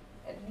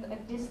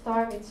 at this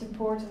time, it's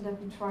important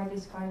that we try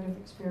this kind of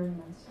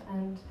experiments.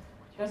 And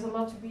there's a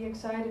lot to be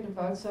excited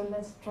about. So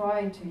let's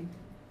try to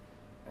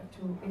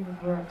if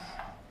it works.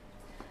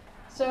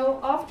 So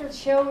after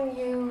showing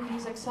you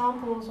these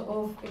examples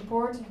of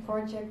important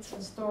projects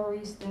and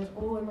stories that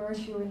all immerse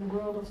you in the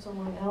world of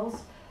someone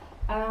else,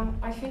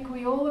 I think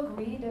we all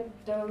agree that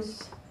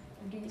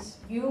these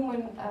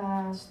human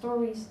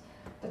stories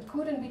that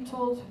couldn't be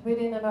told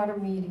within another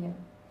medium.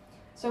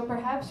 So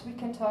perhaps we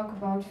can talk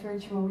about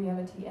virtual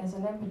reality as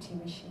an empathy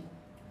machine.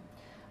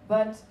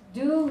 But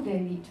do they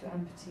lead to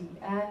empathy?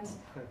 And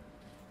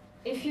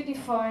if you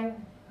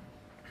define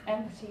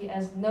empathy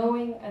as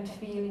knowing and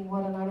feeling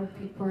what another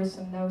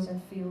person knows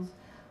and feels,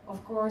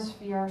 of course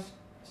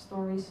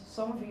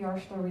some VR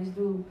stories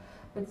do,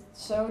 but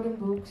so do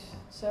books,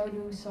 so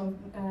do some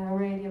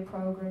radio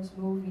programs,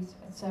 movies,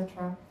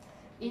 etc.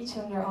 Each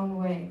in their own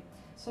way.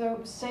 So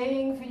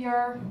saying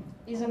VR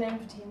is an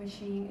empathy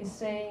machine is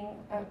saying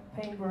a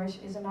paintbrush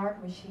is an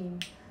art machine.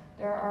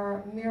 There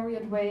are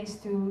myriad ways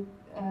to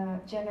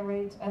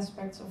generate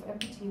aspects of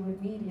empathy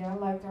with media,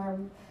 like there are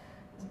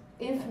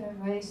infinite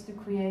ways to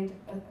create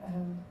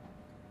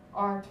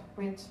art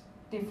with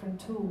different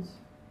tools.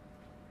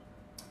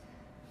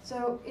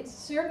 So it's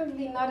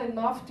certainly not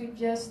enough to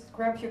just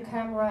grab your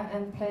camera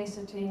and place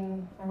it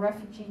in a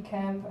refugee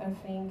camp and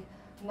think,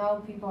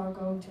 now people are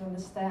going to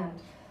understand.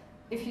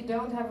 If you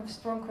don't have a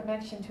strong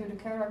connection to the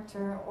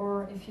character,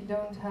 or if you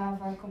don't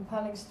have a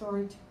compelling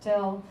story to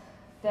tell,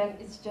 then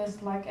it's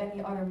just like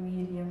any other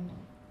medium.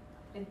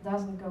 It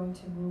doesn't going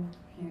to move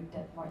you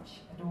that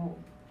much at all.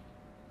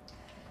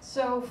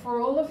 So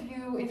for all of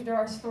you, if there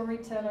are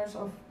storytellers,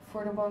 or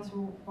for the ones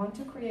who want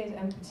to create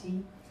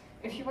empathy,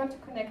 if you want to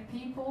connect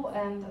people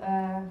and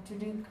to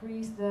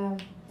decrease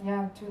the,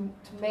 to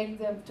make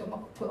them,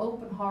 to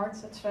open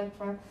hearts,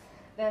 etc.,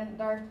 then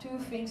there are 2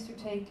 things to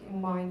take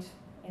in mind.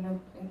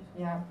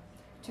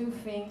 2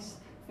 things.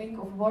 Think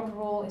of what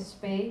role is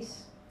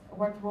space.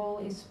 What role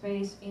is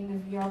space in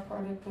the VR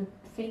product? But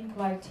think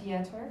like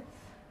theater.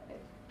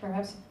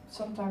 Perhaps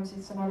sometimes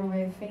it's another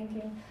way of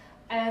thinking.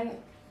 And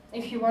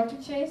if you want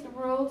to change the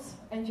world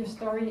and your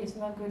story is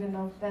not good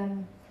enough,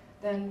 then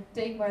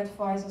take my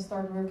advice and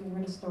start working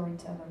with a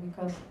storyteller,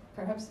 because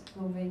perhaps it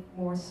will make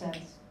more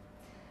sense.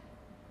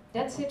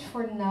 That's it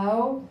for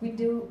now. We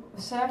do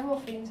several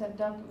things at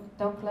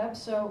Doc Lab,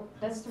 so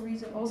that's the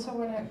reason also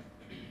when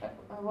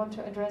I want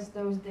to address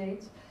those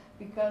dates,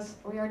 because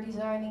we are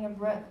designing a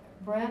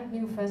brand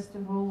new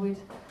festival with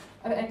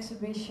an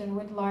exhibition,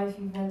 with live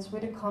events,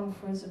 with a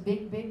conference, a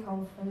big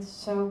conference.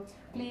 So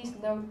please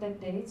note that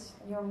dates.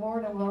 You're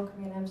more than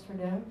welcome in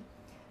Amsterdam.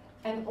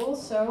 And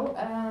also,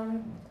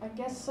 I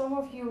guess some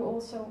of you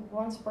also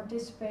once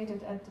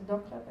participated at the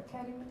Doc Lab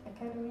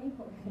Academy,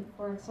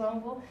 for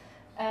example.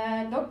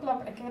 Doc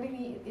Lab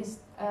Academy is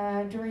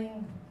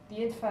during the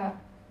IDFA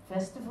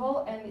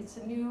festival, and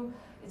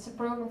it's a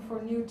program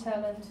for new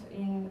talent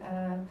in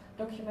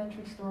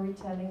documentary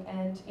storytelling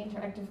and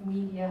interactive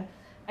media,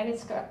 and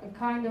it's a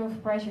kind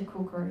of pressure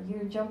cooker.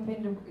 You jump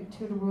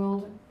into the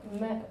world.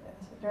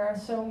 There are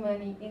so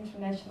many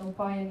international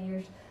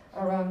pioneers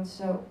around,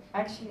 so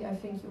actually I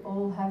think you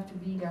all have to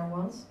be there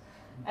once.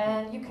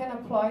 And you can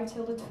apply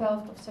till the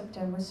 12th of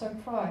September, so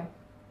try.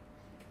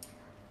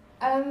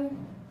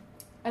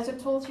 As I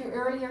told you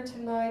earlier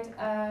tonight,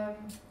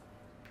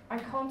 I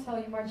can't tell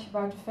you much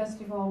about the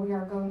festival we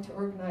are going to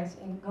organize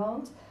in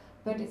Gand,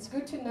 but it's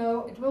good to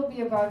know it will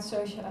be about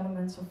social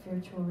elements of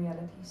virtual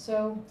reality.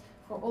 So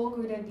for all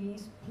good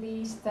ideas,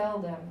 please tell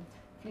them.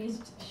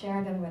 Please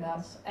share them with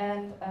us.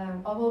 And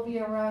I will be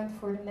around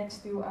for the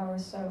next 2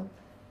 hours, so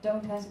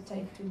don't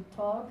hesitate to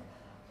talk.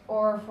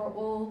 Or for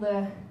all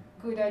the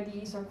good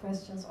ideas or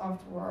questions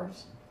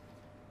afterwards,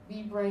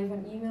 be brave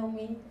and email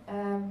me.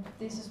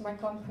 This is my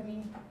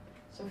company,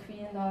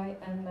 Sophie and I,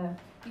 and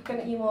you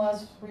can email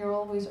us. We are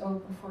always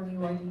open for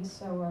new ideas.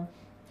 So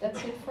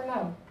that's it for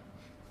now.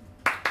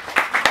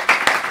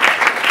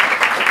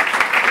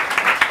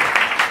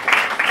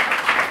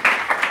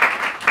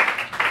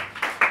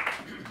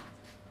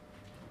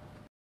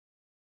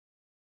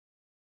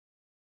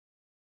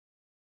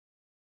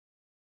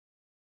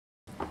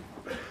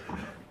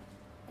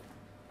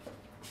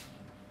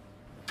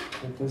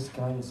 This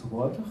guy is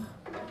water.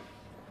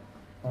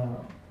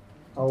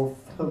 I'll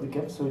fill the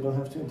gap so you don't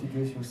have to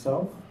introduce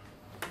yourself.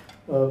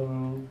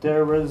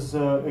 There is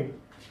a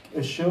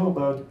show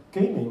about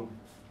gaming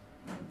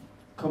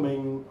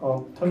coming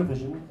on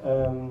television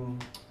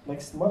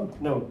next month.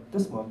 No,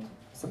 this month,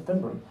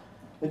 September.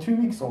 In 2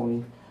 weeks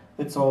only.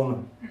 It's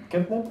on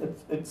Catnet,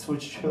 it's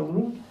with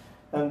children.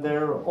 And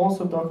they're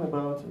also talking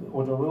about,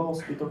 or they will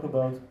also be talking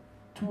about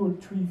 2 or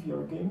 3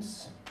 VR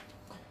games.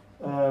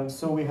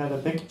 So we had a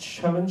big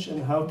challenge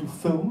in how to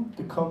film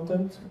the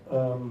content,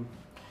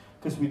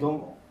 because we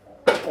don't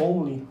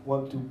only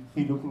want to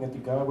be looking at the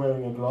guy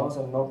wearing a glass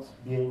and not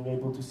being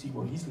able to see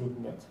what he's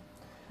looking at.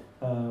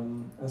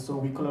 And so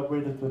we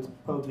collaborated with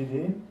Paul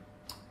 3D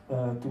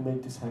to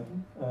make this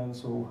happen. And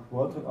so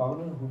Walter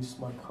Arne, who is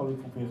my colleague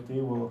from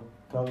VRT, will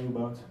tell you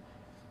about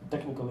the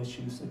technical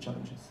issues and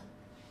challenges.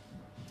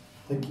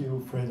 Thank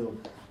you, Fredo.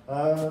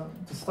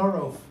 To start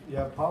off,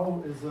 yeah,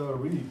 POW is a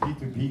really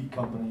B2B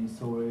company,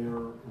 so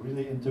we're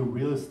really into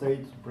real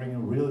estate,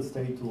 bringing real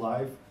estate to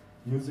life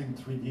using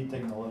 3D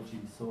technology,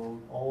 so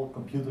all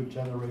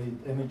computer-generated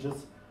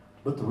images,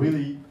 but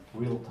really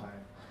real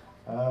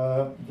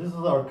time. This is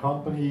our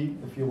company.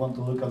 If you want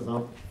to look us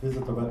up,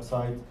 visit the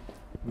website.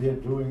 We are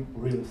doing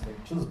real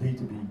estate, just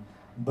B2B.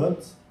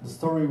 But the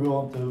story we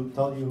want to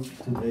tell you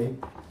today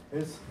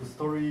is the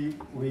story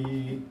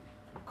we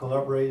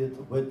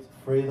collaborated with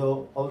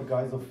Fredo, other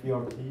guys of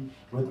VRT,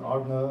 with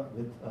Arne,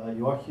 with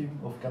Joachim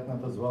of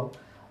Catnet as well.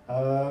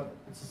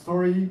 It's a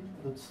story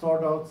that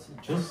started out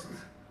just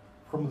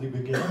from the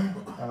beginning.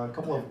 A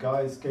couple of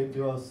guys came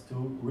to us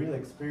to really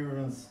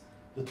experience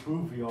the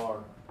true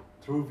VR.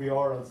 True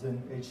VR as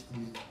in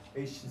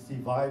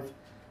HTC Vive,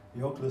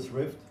 the Oculus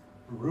Rift,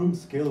 room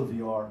scale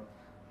VR.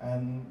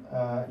 And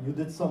you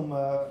did some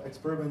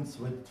experiments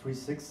with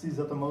 360s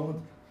at the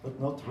moment, but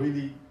not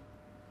really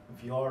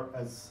VR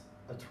as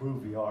a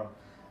true VR.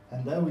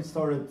 And then we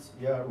started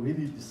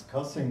really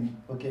discussing,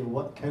 okay,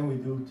 what can we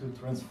do to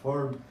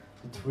transform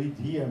the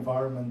 3D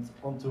environment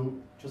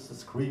onto just a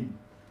screen,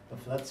 a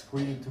flat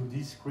screen,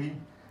 2D screen,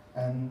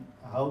 and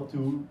how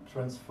to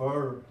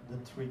transfer the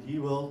 3D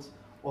world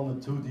on a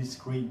 2D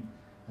screen.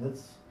 And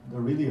that's the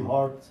really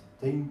hard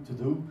thing to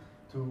do,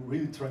 to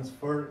really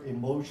transfer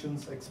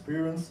emotions,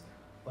 experience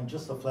on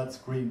just a flat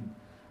screen.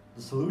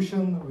 The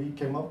solution we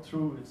came up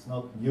through, it's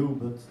not new,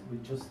 but we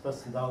just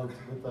tested out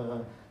with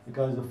the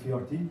guys of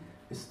VRT,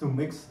 is to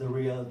mix the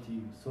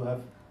reality. So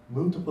have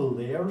multiple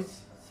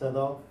layers set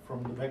up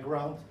from the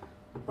background,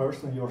 the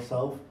person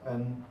yourself,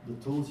 and the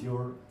tools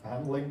you're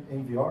handling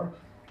in VR,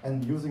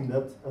 and using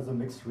that as a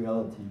mixed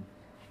reality.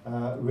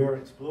 We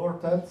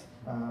explored that.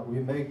 We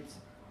made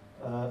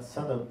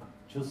setup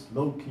just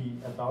low-key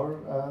at our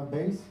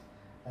base,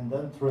 and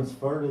then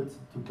transferred it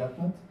to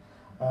Catnet.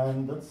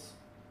 And that's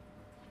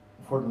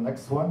for the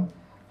next one.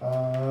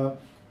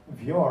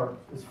 VR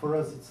is for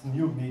us, it's a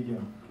new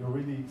medium. You're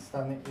really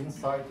standing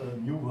inside a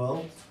new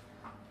world,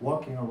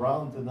 walking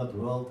around in that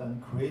world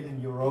and creating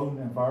your own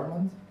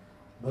environment,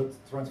 but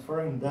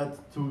transferring that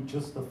to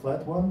just a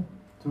flat one,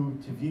 to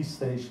TV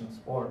stations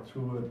or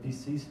to a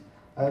PC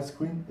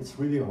screen, it's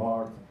really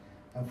hard.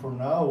 And for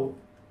now,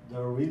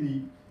 the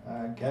really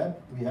gap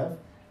we have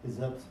is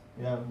that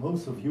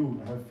most of you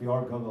have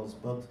VR goggles,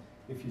 but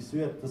if you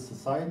see at the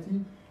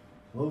society,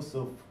 most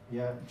of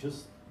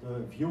just the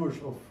viewers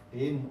of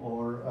AIM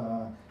or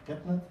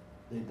Catnet,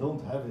 they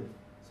don't have it.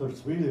 So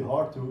it's really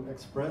hard to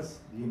express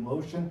the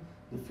emotion,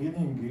 the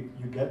feeling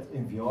you get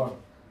in VR.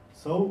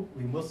 So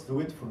we must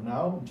do it for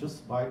now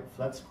just by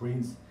flat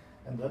screens.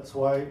 And that's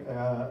why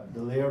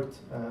the layered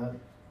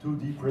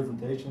 2D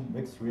presentation,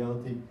 mixed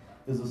reality,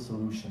 is a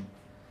solution.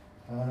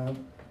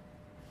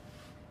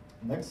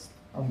 Next,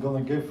 I'm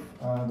going to give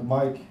the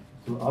mic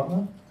to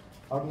Arne.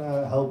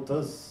 Arne helped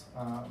us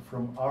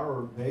from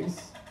our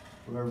base,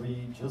 where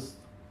we just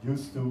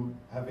used to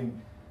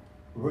having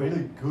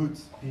really good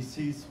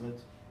PCs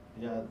with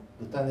the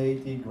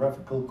 1080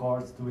 graphical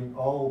cards doing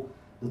all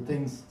the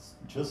things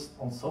just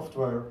on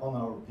software on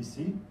our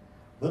PC,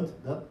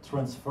 but that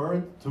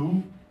transferred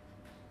to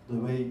the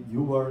way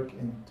you work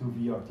into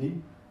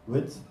VRT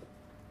with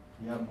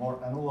more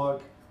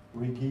analog,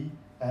 Reiki,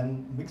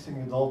 and mixing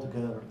it all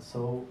together.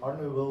 So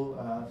Arne will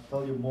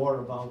tell you more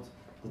about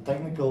the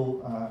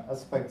technical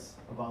aspects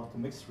about the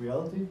mixed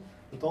reality,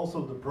 but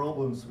also the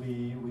problems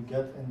we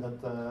get in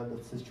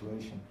that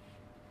situation.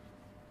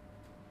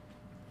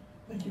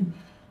 Thank you.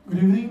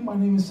 Good evening, my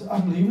name is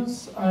Arne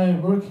Levens. I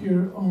work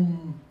here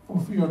for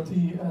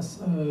VRT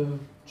as a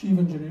chief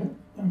engineer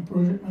and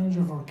project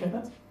manager for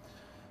GetNet.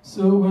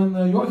 So when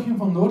Joachim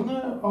van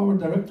Doorne, our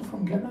director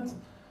from GetNet,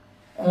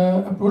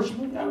 approached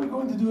me, we're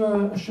going to do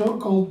a show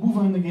called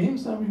B.E.VR in the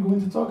Games, and we're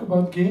going to talk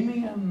about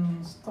gaming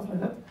and stuff like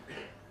that.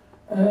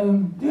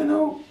 Do you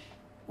know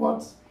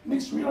what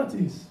mixed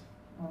reality is?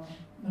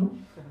 No?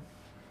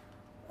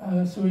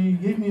 So he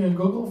gave me a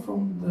goggle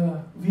from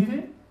the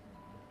VV.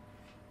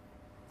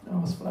 I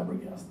was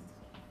flabbergasted.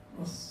 It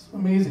was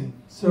amazing.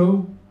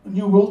 So a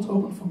new world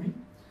opened for me.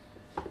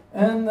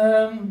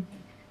 And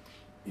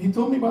he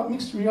told me about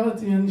mixed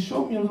reality, and he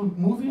showed me a little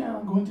movie, and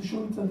I'm going to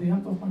show it at the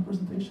end of my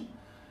presentation.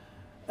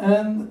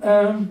 And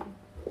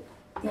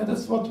yeah,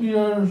 that's what we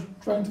are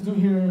trying to do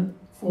here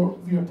for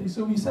VRT.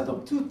 So we set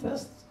up 2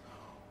 tests.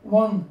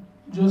 One,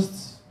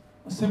 just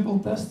a simple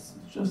test,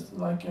 just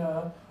like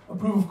a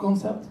proof of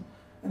concept.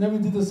 And then we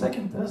did a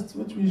second test,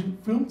 which we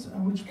filmed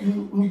and which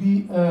will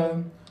be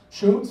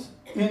showed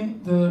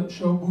in the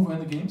show B.E.VR in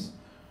the Games.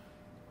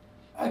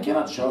 I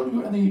cannot show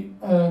you any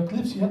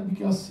clips yet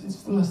because it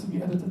still has to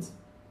be edited.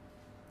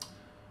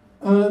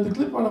 The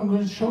clip what I'm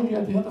going to show you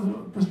at the end of the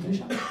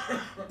presentation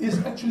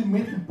is actually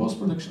made in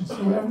post-production. So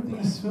everything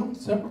is filmed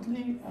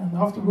separately and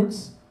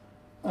afterwards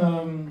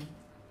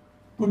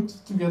put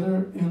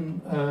together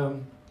in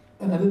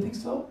an editing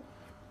cell.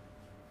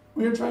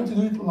 We are trying to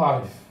do it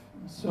live.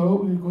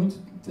 So we're going to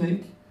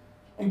take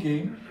a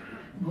game,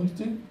 we're going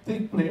to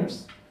take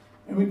players,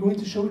 and we're going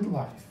to show it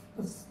live.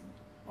 That's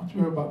what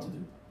we're about to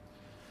do.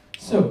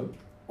 So,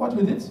 what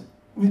we did,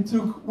 we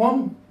took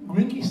one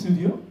Green Key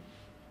Studio,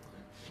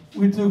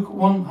 we took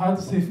one hard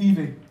to say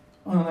Vive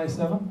on an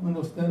i7,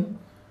 Windows 10,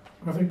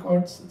 graphic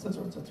cards,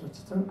 etc., etc.,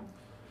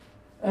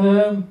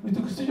 etc. We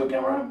took a studio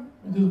camera,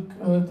 we took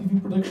a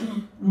TV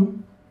production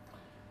room,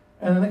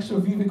 and an extra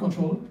Vive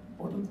controller,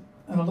 important,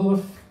 and a lot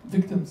of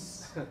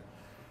victims.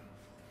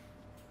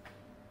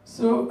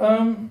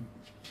 So,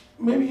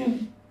 maybe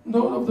you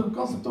know of the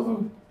concept of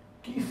a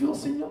key field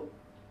signal?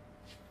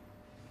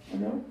 You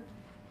know?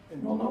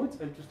 You all know it?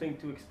 Interesting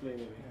to explain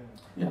it.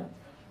 Yeah,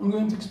 I'm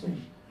going to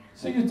explain.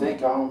 So you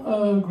take on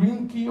a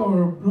green key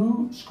or a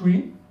blue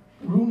screen,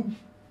 a room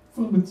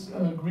filled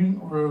with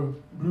green or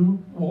blue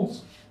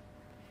walls,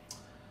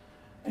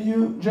 and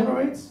you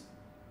generate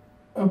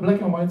a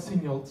black and white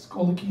signal. It's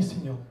called a key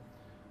signal.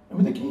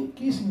 And with the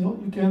key signal,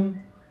 you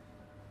can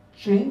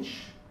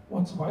change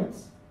what's white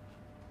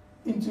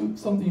into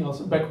something else,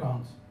 a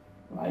background.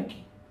 Like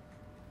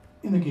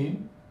in a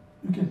game,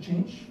 you can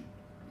change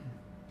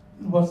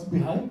what's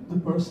behind the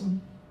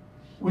person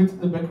with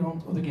the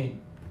background of the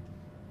game.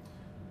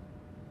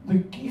 The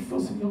key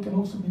field signal can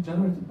also be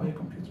generated by a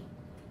computer.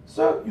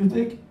 So you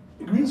take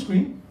a green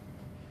screen,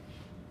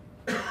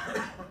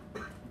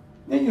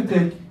 then you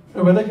take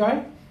a weather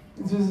guy,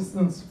 in this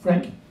instance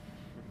Frank,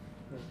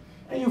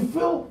 and you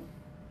fill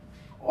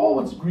all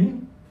what's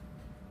green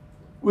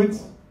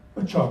with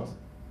a chart,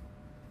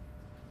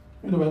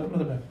 with a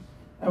weather map.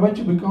 And what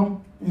you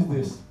become is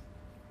this.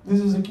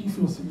 This is a key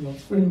field signal,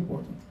 it's very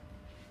important.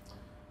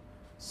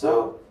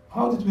 So,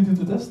 how did we do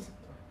the test?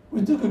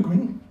 We took a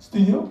green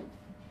studio,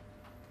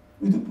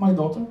 we took my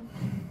daughter,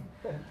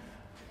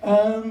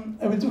 and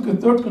we took a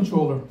third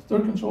controller. The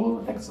third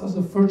controller acts as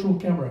a virtual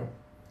camera.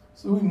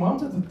 So we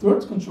mounted the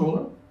third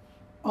controller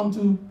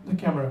onto the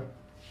camera,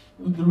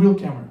 the real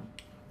camera.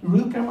 The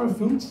real camera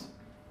filmed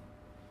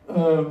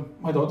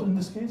my daughter in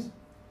this case,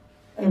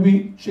 and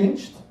we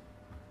changed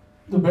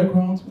the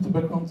background with the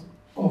background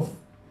of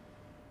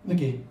the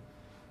game.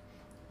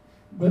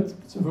 But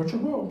it's a virtual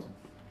world.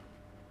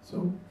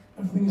 So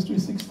everything is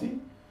 360.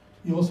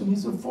 You also need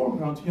a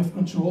foreground. You have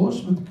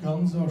controllers with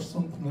guns or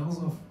something else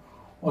of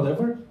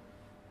whatever.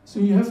 So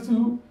you have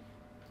to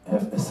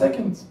have a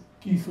second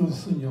key field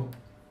signal,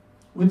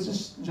 which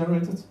is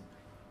generated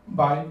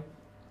by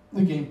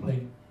the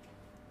gameplay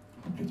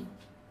computer.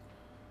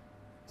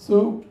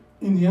 So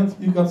in the end,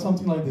 you got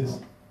something like this.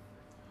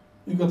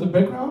 You got the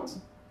background,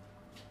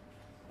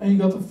 and you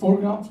got the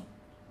foreground,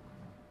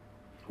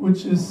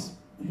 which is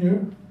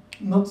here,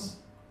 not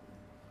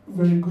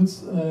very good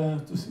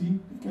to see.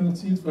 You cannot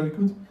see it very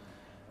good,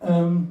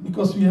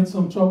 because we had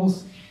some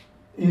troubles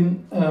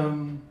in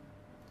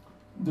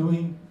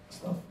doing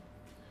stuff.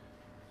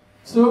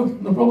 So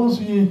the problems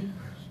we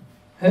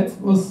had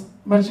was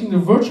matching the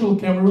virtual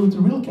camera with the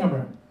real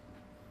camera,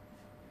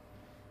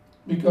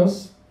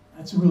 because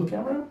it's a real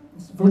camera,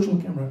 it's a virtual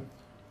camera.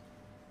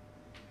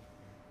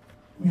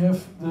 We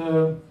have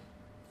the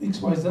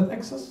XYZ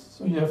axis,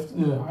 so you have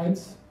the height,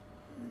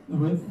 the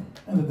width,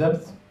 and the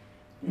depth.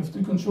 You have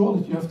to control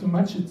it, you have to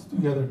match it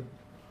together.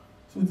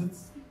 So it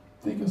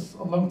takes us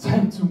a long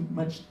time to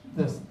match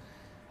this.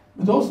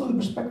 But also the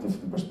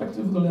perspective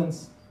of the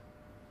lens.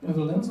 You have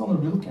a lens on a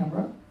real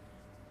camera,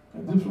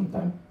 different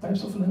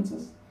types of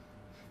lenses,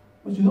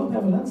 but you don't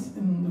have a lens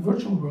in the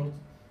virtual world.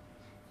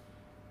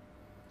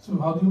 So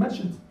how do you match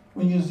it?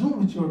 When you zoom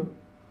with your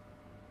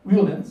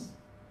real lens,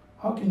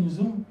 how can you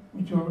zoom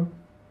with your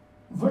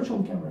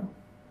virtual camera?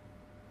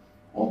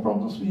 All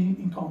problems we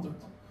encountered.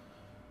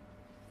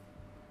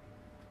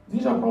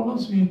 These are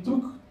problems we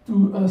took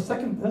to a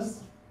second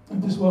test,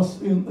 and this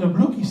was in a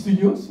Blue Key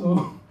studio,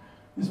 so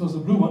this was a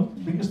blue one,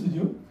 bigger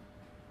studio.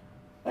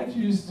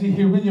 Actually, you see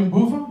here William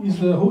Boeven, he's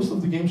the host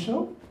of the game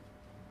show.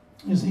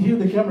 You see here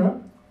the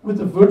camera with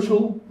a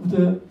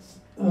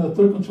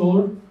third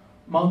controller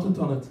mounted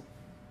on it.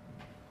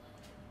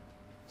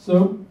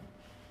 So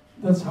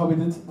that's how we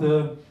did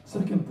the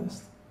second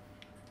test.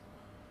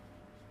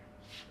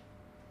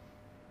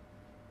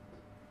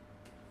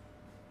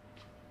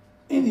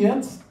 In the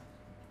end,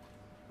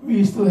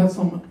 we still had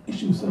some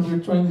issues and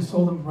we're trying to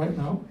solve them right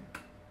now.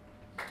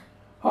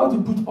 How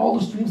to put all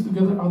the streams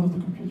together out of the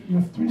computer. You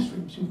have 3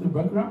 streams. You have the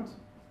background,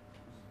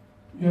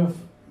 you have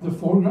the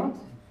foreground,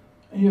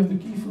 and you have the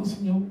key fill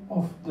signal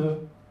of the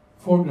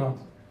foreground.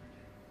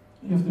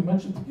 You have to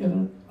match it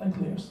together like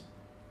layers.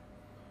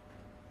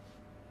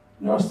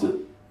 There are still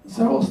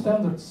several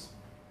standards.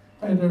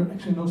 There are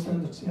actually no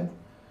standards yet.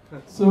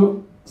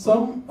 So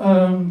some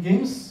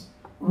games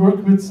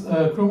work with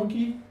chroma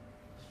key,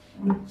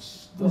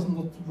 which does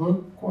not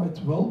work quite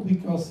well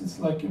because it's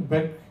like a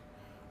black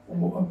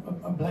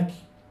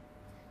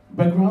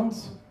background.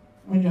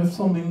 When you have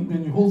something,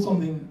 when you hold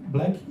something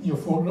black in your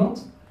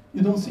foreground,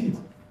 you don't see it.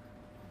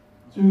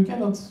 So you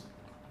cannot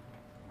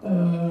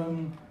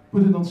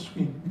put it on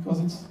screen because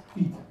it's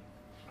feed.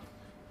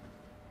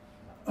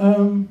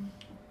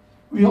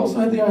 We also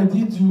had the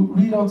idea to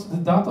read out the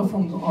data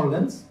from our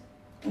lens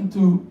and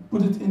to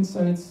put it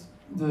inside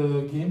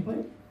the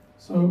gameplay.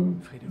 So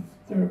if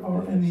there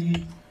are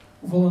any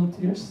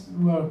volunteers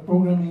who are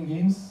programming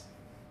games,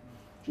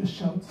 just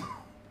shout.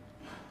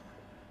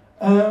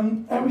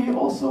 And we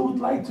also would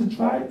like to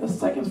try a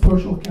second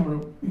virtual camera,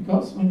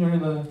 because when you're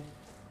in a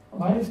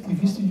live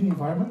TV studio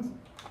environment,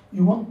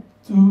 you want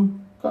to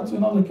cut to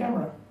another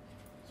camera.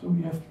 So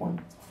we have point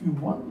of view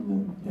 1, and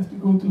then you have to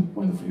go to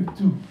point of view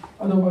 2.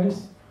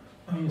 Otherwise,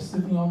 when you're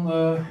sitting on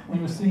when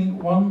you're seeing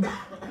one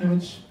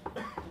image,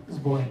 it's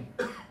boring.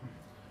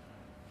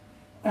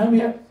 And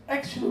we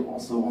actually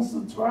also want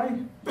to try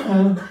 2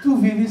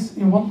 VVs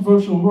in one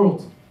virtual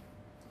world.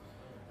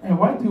 And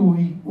why do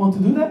we want to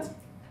do that?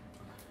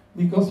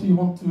 Because we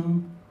want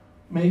to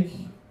make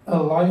a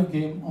live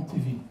game on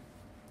TV.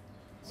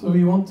 So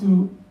we want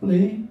to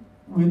play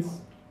with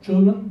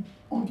children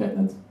on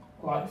CatNet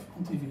live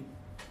on TV.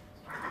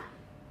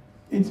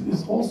 It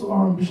is also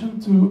our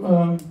ambition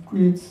to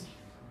create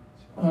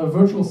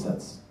virtual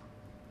sets.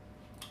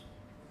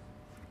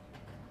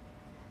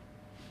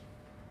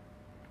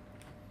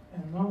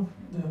 And now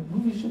the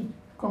movie should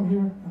come here,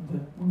 and the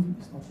movie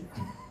is not here.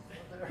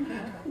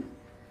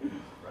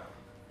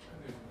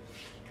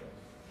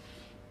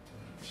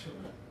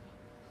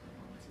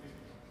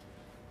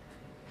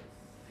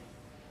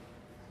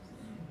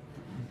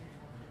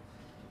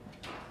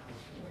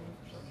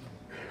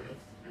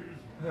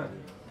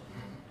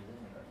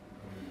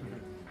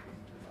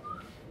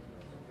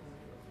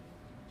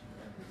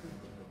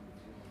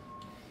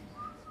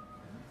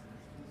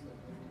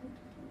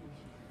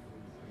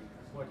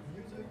 What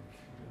music?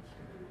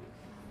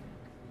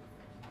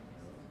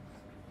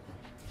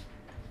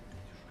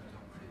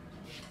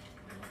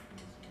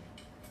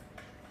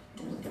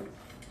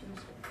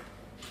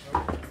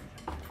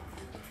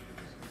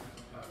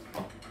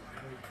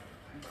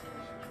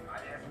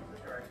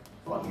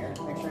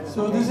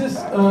 So this is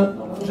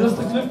just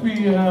a clip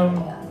we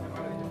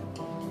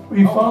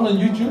found on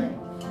YouTube,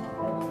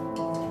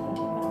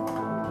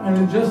 and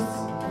it's just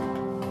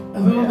a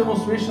little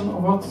demonstration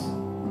of what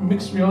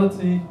mixed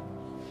reality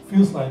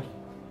feels like.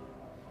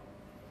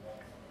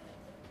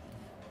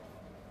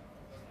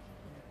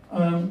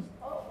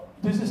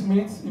 This is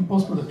made in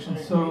post-production,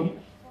 so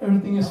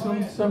everything is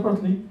filmed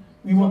separately.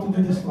 We want to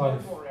do this live.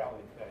 It's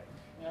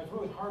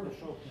really hard to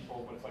show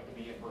people what it's like to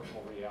be in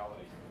virtual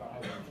reality without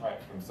having them try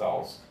it for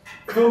themselves.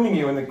 Filming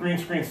you in the green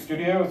screen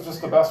studio is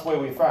just the best way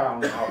we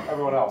found to help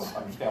everyone else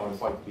understand what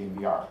it's like to be in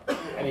VR.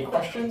 Any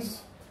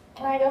questions?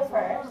 Can I go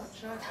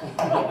first?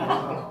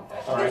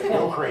 All right,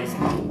 go crazy.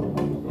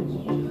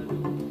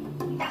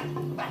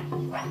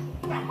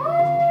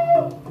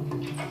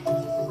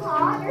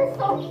 Aw, you're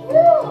so cute!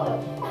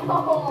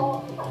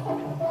 Oh,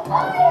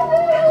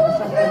 you're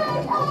so cute!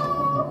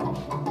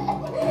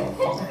 Hey,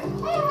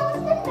 I want to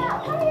stick it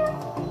out. Come here.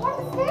 Want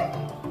the stick?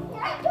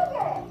 Yeah, go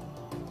get it.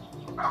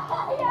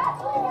 Oh,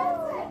 yeah, look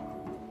at it.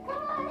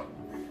 Come on.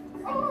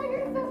 Oh,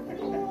 you're so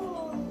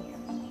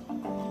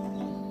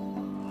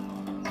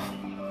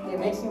cute. It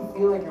makes you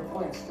feel like you're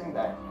pulling a string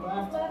back.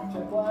 Left,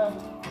 check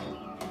left.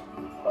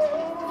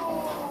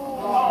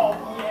 Oh,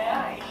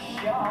 yeah, I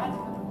shot.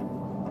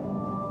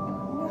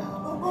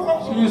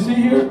 So you see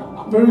here,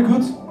 very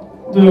good,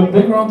 the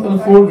background and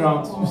the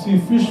foreground. You see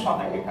fish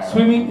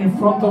swimming in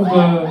front of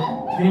the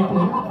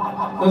gameplay.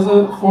 There's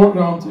a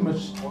foreground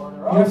image.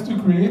 you have to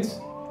create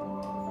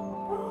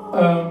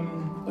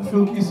a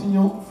fill key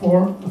signal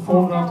for the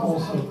foreground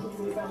also.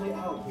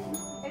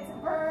 It's a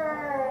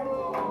bird.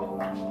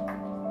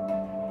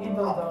 Eat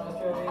those donuts,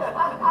 Travis.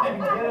 Get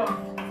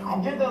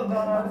them. Get those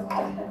donuts.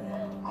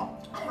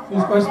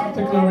 It's quite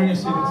spectacular when you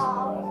see this.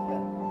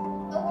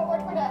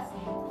 Look for us.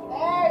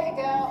 There you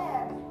go.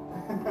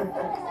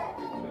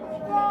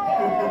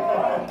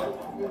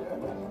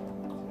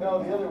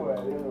 No, the other way,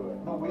 the other way.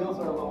 The wheels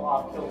are a little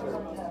off kilter.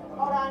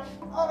 Hold on.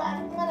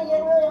 I'm gonna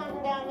get really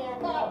hungry down here.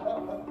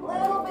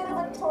 Little bit of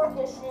a torque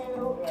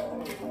issue.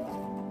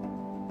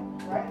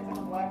 Right into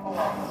the black hole.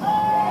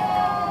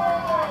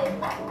 Hey!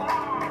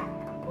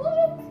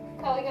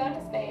 How we go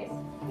into space?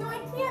 No, I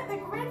can't. The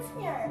grid's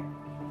here.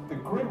 The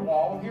grid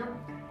wall here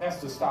has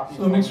to stop you.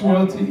 So mixed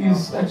reality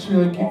is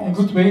actually a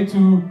good way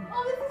to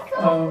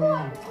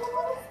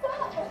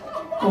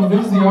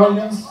convince the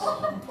audience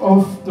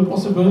of the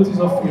possibilities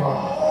of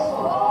VR.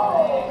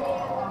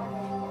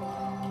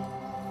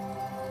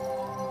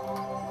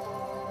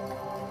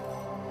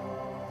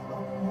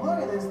 Look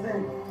at this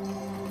thing.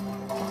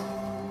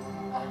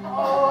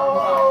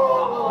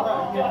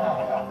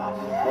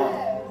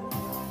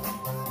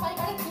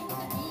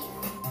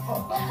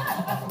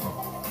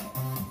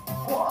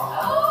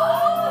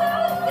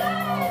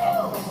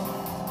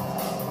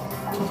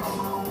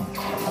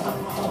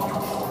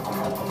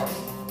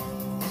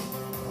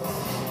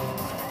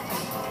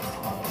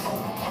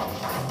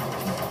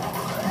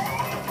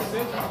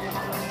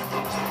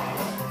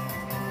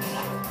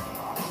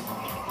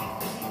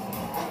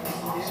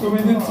 So we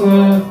did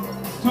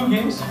 2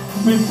 games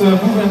with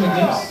movement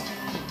games.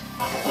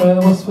 There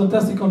was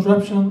Fantastic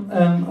Contraption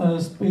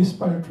and Space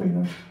Pirate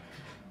Trainer.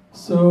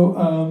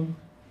 So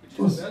it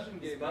was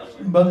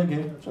Belgian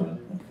game. Sorry.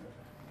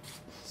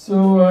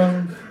 So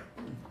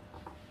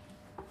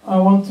I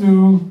want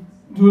to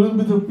do a little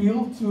bit of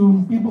appeal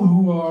to people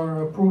who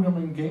are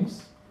programming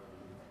games.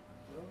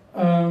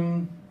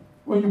 When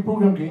you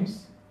program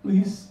games,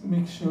 please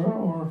make sure,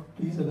 or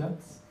please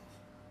adapt,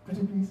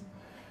 pretty please,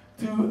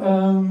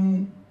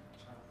 to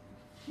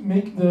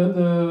make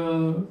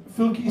the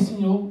fill key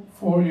signal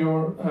for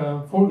your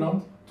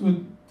foreground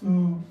to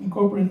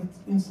incorporate it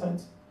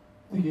inside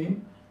the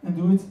game and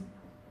do it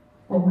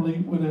probably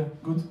with a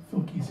good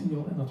fill key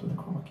signal and not with a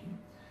chroma key.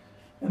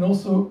 And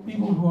also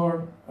people who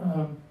are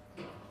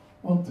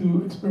want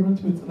to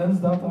experiment with lens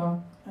data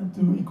and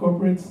to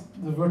incorporate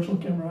the virtual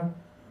camera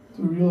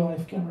to a real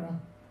life camera,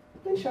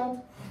 please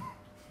shout.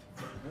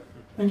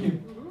 Thank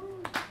you.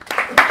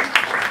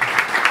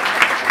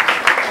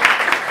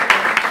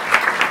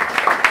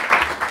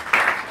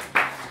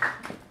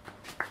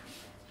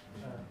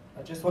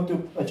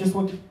 I just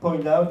want to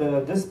point out that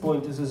at this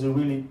point this is a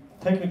really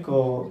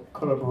technical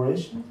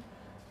collaboration,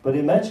 but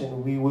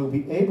imagine we will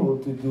be able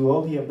to do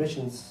all the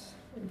ambitions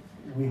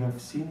we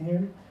have seen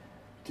here,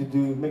 to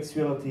do mixed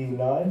reality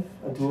live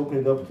and to open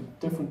it up to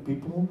different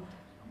people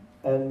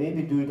and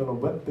maybe do it on a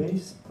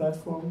web-based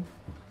platform.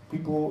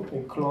 People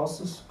in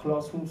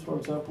classrooms for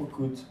example,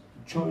 could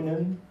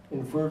join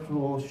in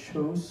virtual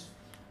shows,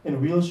 in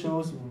real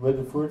shows with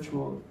a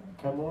virtual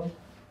camera.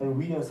 And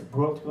we as a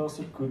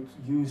broadcaster could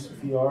use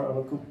VR in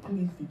a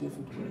completely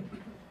different way.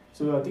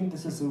 So I think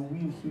this is a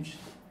really huge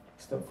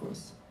step for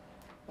us.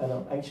 And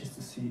I'm anxious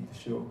to see the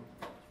show.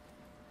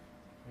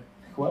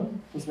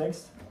 Juan, who's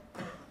next?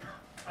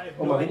 I have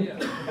Oh, no Marie? idea.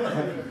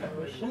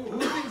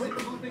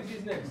 who thinks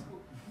is next?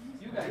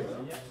 You guys.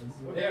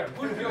 There,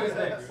 Fulvio is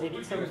next.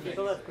 Maybe some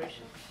people have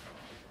questions.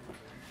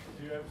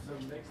 Do you have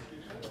some next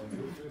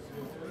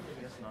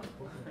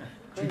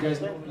Do you guys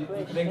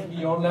connect to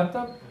your own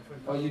laptop?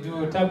 Or you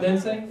do a tap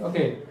dancing?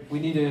 Okay, we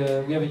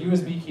have a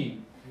USB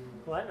key.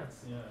 What?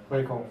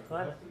 Very cool.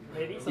 What?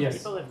 Maybe some Yes.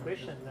 people have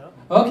questions, no?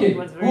 Okay,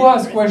 who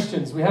has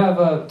questions? We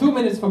have 2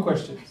 minutes for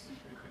questions.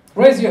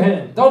 Raise your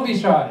hand, don't be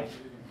shy.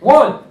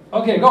 1,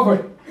 okay, go for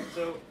it.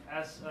 So,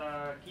 as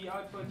key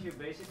output, you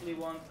basically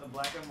want a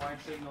black and white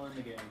signal in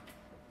the game.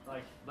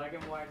 Like black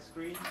and white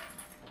screen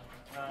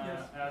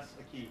as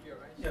a key.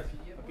 Yes.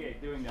 Okay,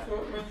 doing that.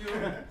 So when you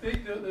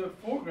take the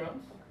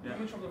foreground, the Yeah.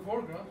 image of the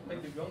foreground,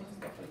 like the guns and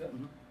stuff like that,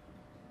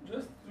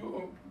 just do a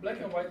black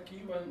and white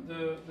key when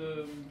the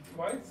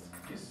white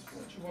is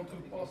what you want to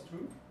pass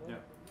through,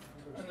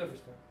 and the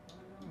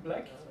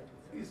black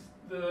is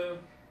the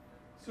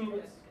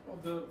silhouette of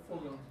the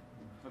foreground.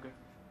 Okay.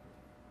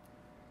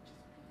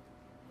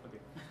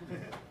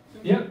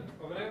 Yeah.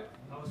 Over there.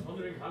 I was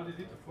wondering how they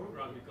did the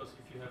foreground, because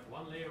if you have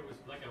one layer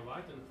with black and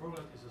white and the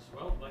foreground is as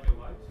well black and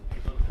white,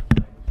 you don't have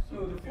like. So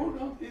the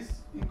foreground is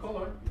in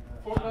color.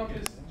 Foreground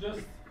is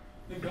just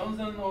the guns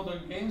and or the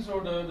games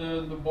or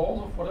the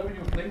balls of whatever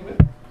you're playing with.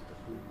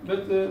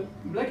 But the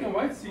black and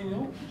white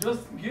signal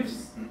just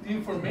gives the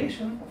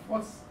information of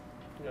what's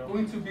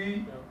going to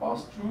be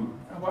passed through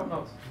and what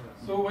not.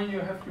 So when you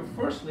have your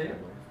first layer,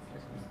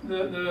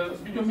 the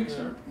video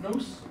mixer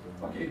knows,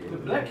 okay, the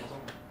black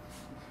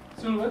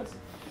silhouette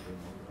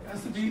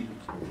has to be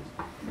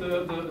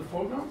the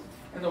foreground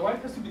and the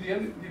white has to be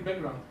the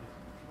background.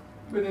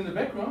 But in the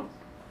background,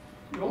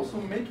 you're also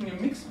making a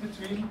mix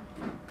between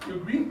your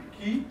green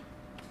key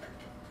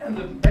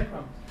and the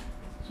background.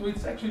 So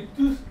it's actually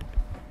two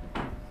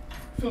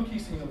fill key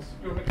signals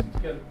you're mixing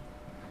together.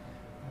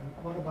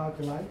 What about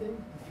the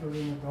lighting? If you're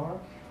in the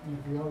dark, in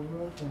the VR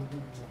world, and the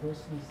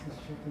person is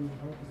shooting in the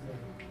dark, is there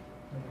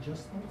an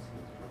adjustment?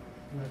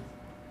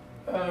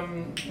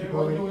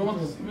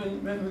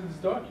 When it's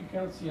dark, you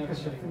can't see because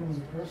anything. you're filming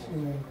the person in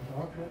a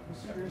dark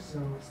atmosphere, so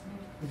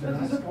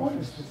That is a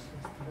point.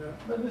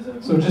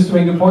 So just to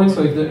make the point,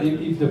 so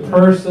if the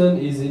person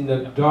is in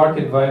a dark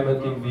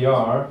environment in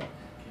VR,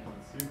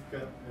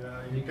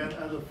 you can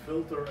add a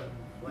filter and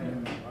play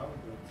it out.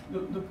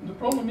 The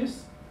problem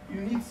is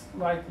you need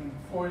lighting.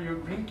 For your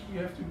green key, you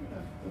have to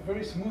have a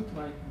very smooth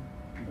lighting.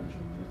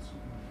 That's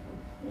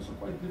also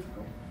quite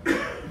difficult.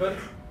 But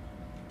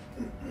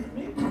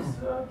maybe it's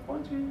a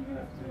point where you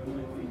have to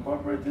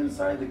incorporate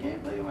inside the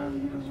gameplay when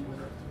you use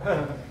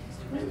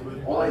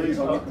all ideas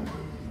are welcome.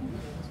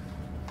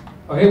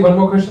 Okay, one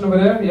more question over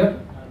there. Yeah.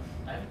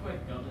 I haven't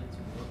quite got it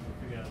to work or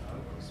figure out how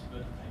it works,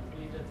 but I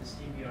believe that the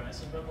Steam VR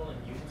asset bubble in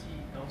Unity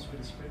comes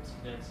with a script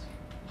that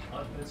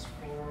outputs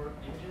 4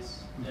 images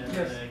that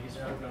gives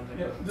program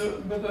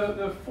But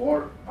the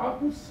 4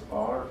 outputs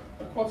are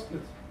a quad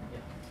split.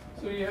 Yeah.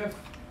 So you have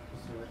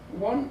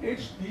one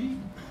HD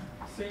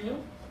signal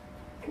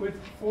with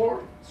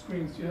 4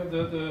 screens. You have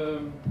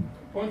the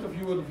point of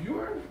view of the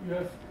viewer, you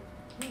have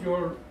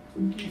your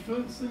key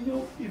fill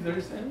signal, if there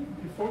is any,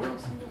 your foreground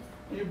signal,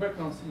 and your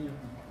background signal.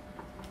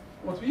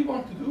 What we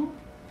want to do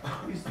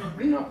is to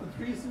bring up the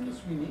 3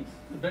 signals we need,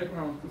 the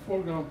background, the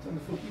foreground, and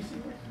the full key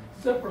signal,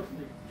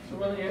 separately. So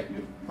when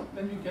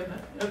then you can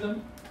have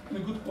them in a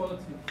good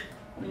quality.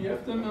 When you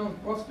have them on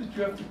quad split,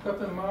 you have to cut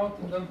them out,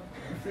 and then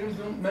the frames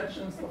don't match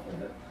and stuff like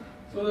that.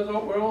 So those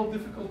were all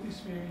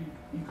difficulties we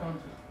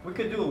encountered. We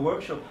could do a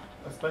workshop,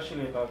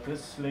 especially about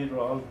this later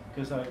on,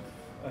 because I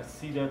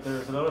see that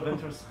there's a lot of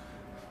interest.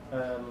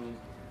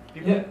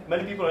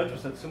 Many people are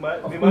interested, so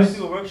we might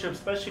do a workshop,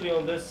 especially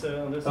on this.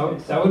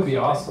 That would be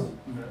awesome,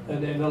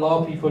 and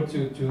allow people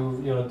to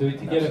do it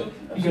together.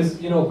 Because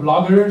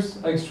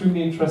bloggers are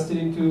extremely interested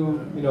into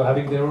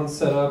having their own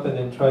setup and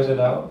then try that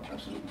out.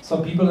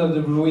 Some people are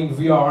doing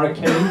VR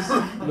arcades.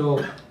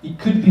 It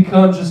could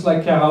become just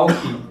like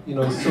karaoke,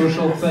 a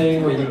social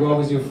thing where you go out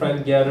with your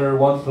friend, gather,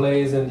 one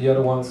plays and the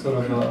other one sort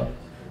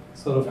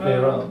of play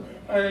around.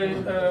 I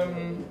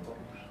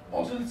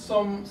also did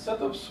some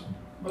setups,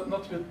 but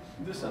not with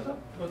this setup,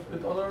 but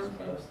with other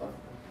stuff.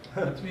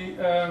 But we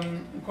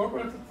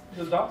incorporated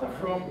the data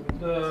from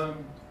the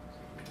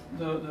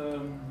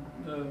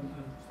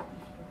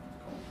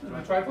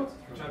tripod.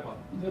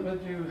 That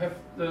you have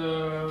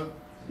the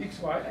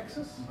XY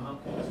axis.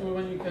 So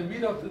when you can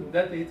read out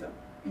that data,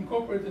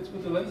 incorporate it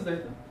with the lens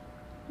data,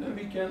 then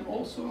we can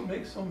also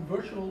make some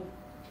virtual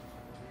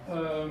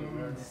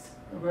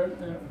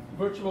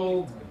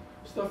virtual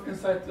stuff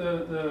inside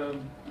the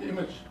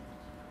image.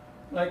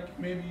 Like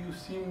maybe you've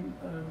seen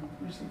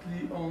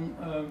recently on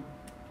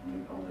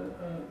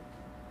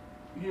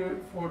here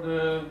for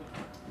the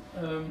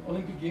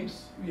Olympic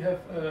Games, we had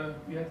a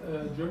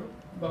journal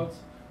about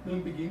the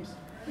Olympic Games,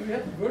 and we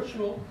had a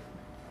virtual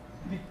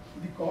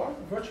decor,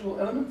 a virtual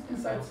element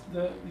inside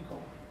the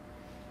decor,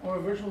 or a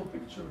virtual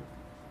picture,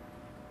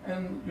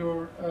 and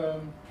your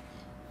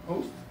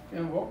host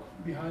can walk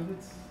behind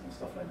it and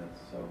stuff like that.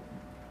 So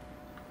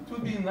it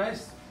would be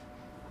nice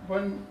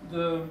when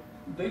the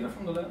data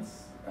from the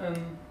lens and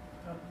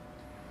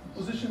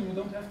position, you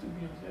don't have to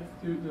be, you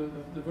have to do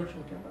the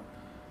virtual camera,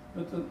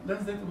 but the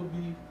lens data would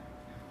be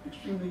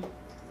extremely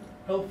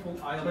helpful.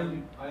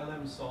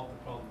 ILM solved the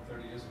problem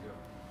 30 years ago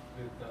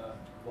with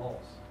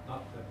walls,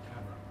 not the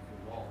camera,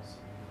 with walls.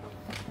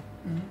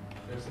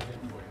 There's a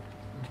hint for you.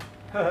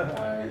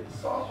 I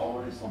saw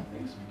already some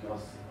things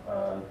because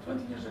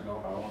 20 years ago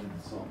I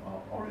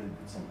already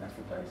did some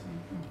advertising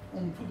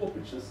on football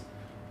pitches.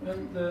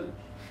 When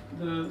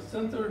the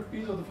center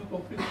piece of the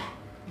football pitch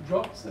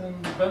dropped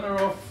and the banner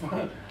of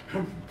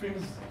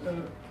famous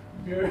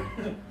beer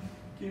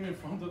came in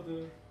front of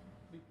the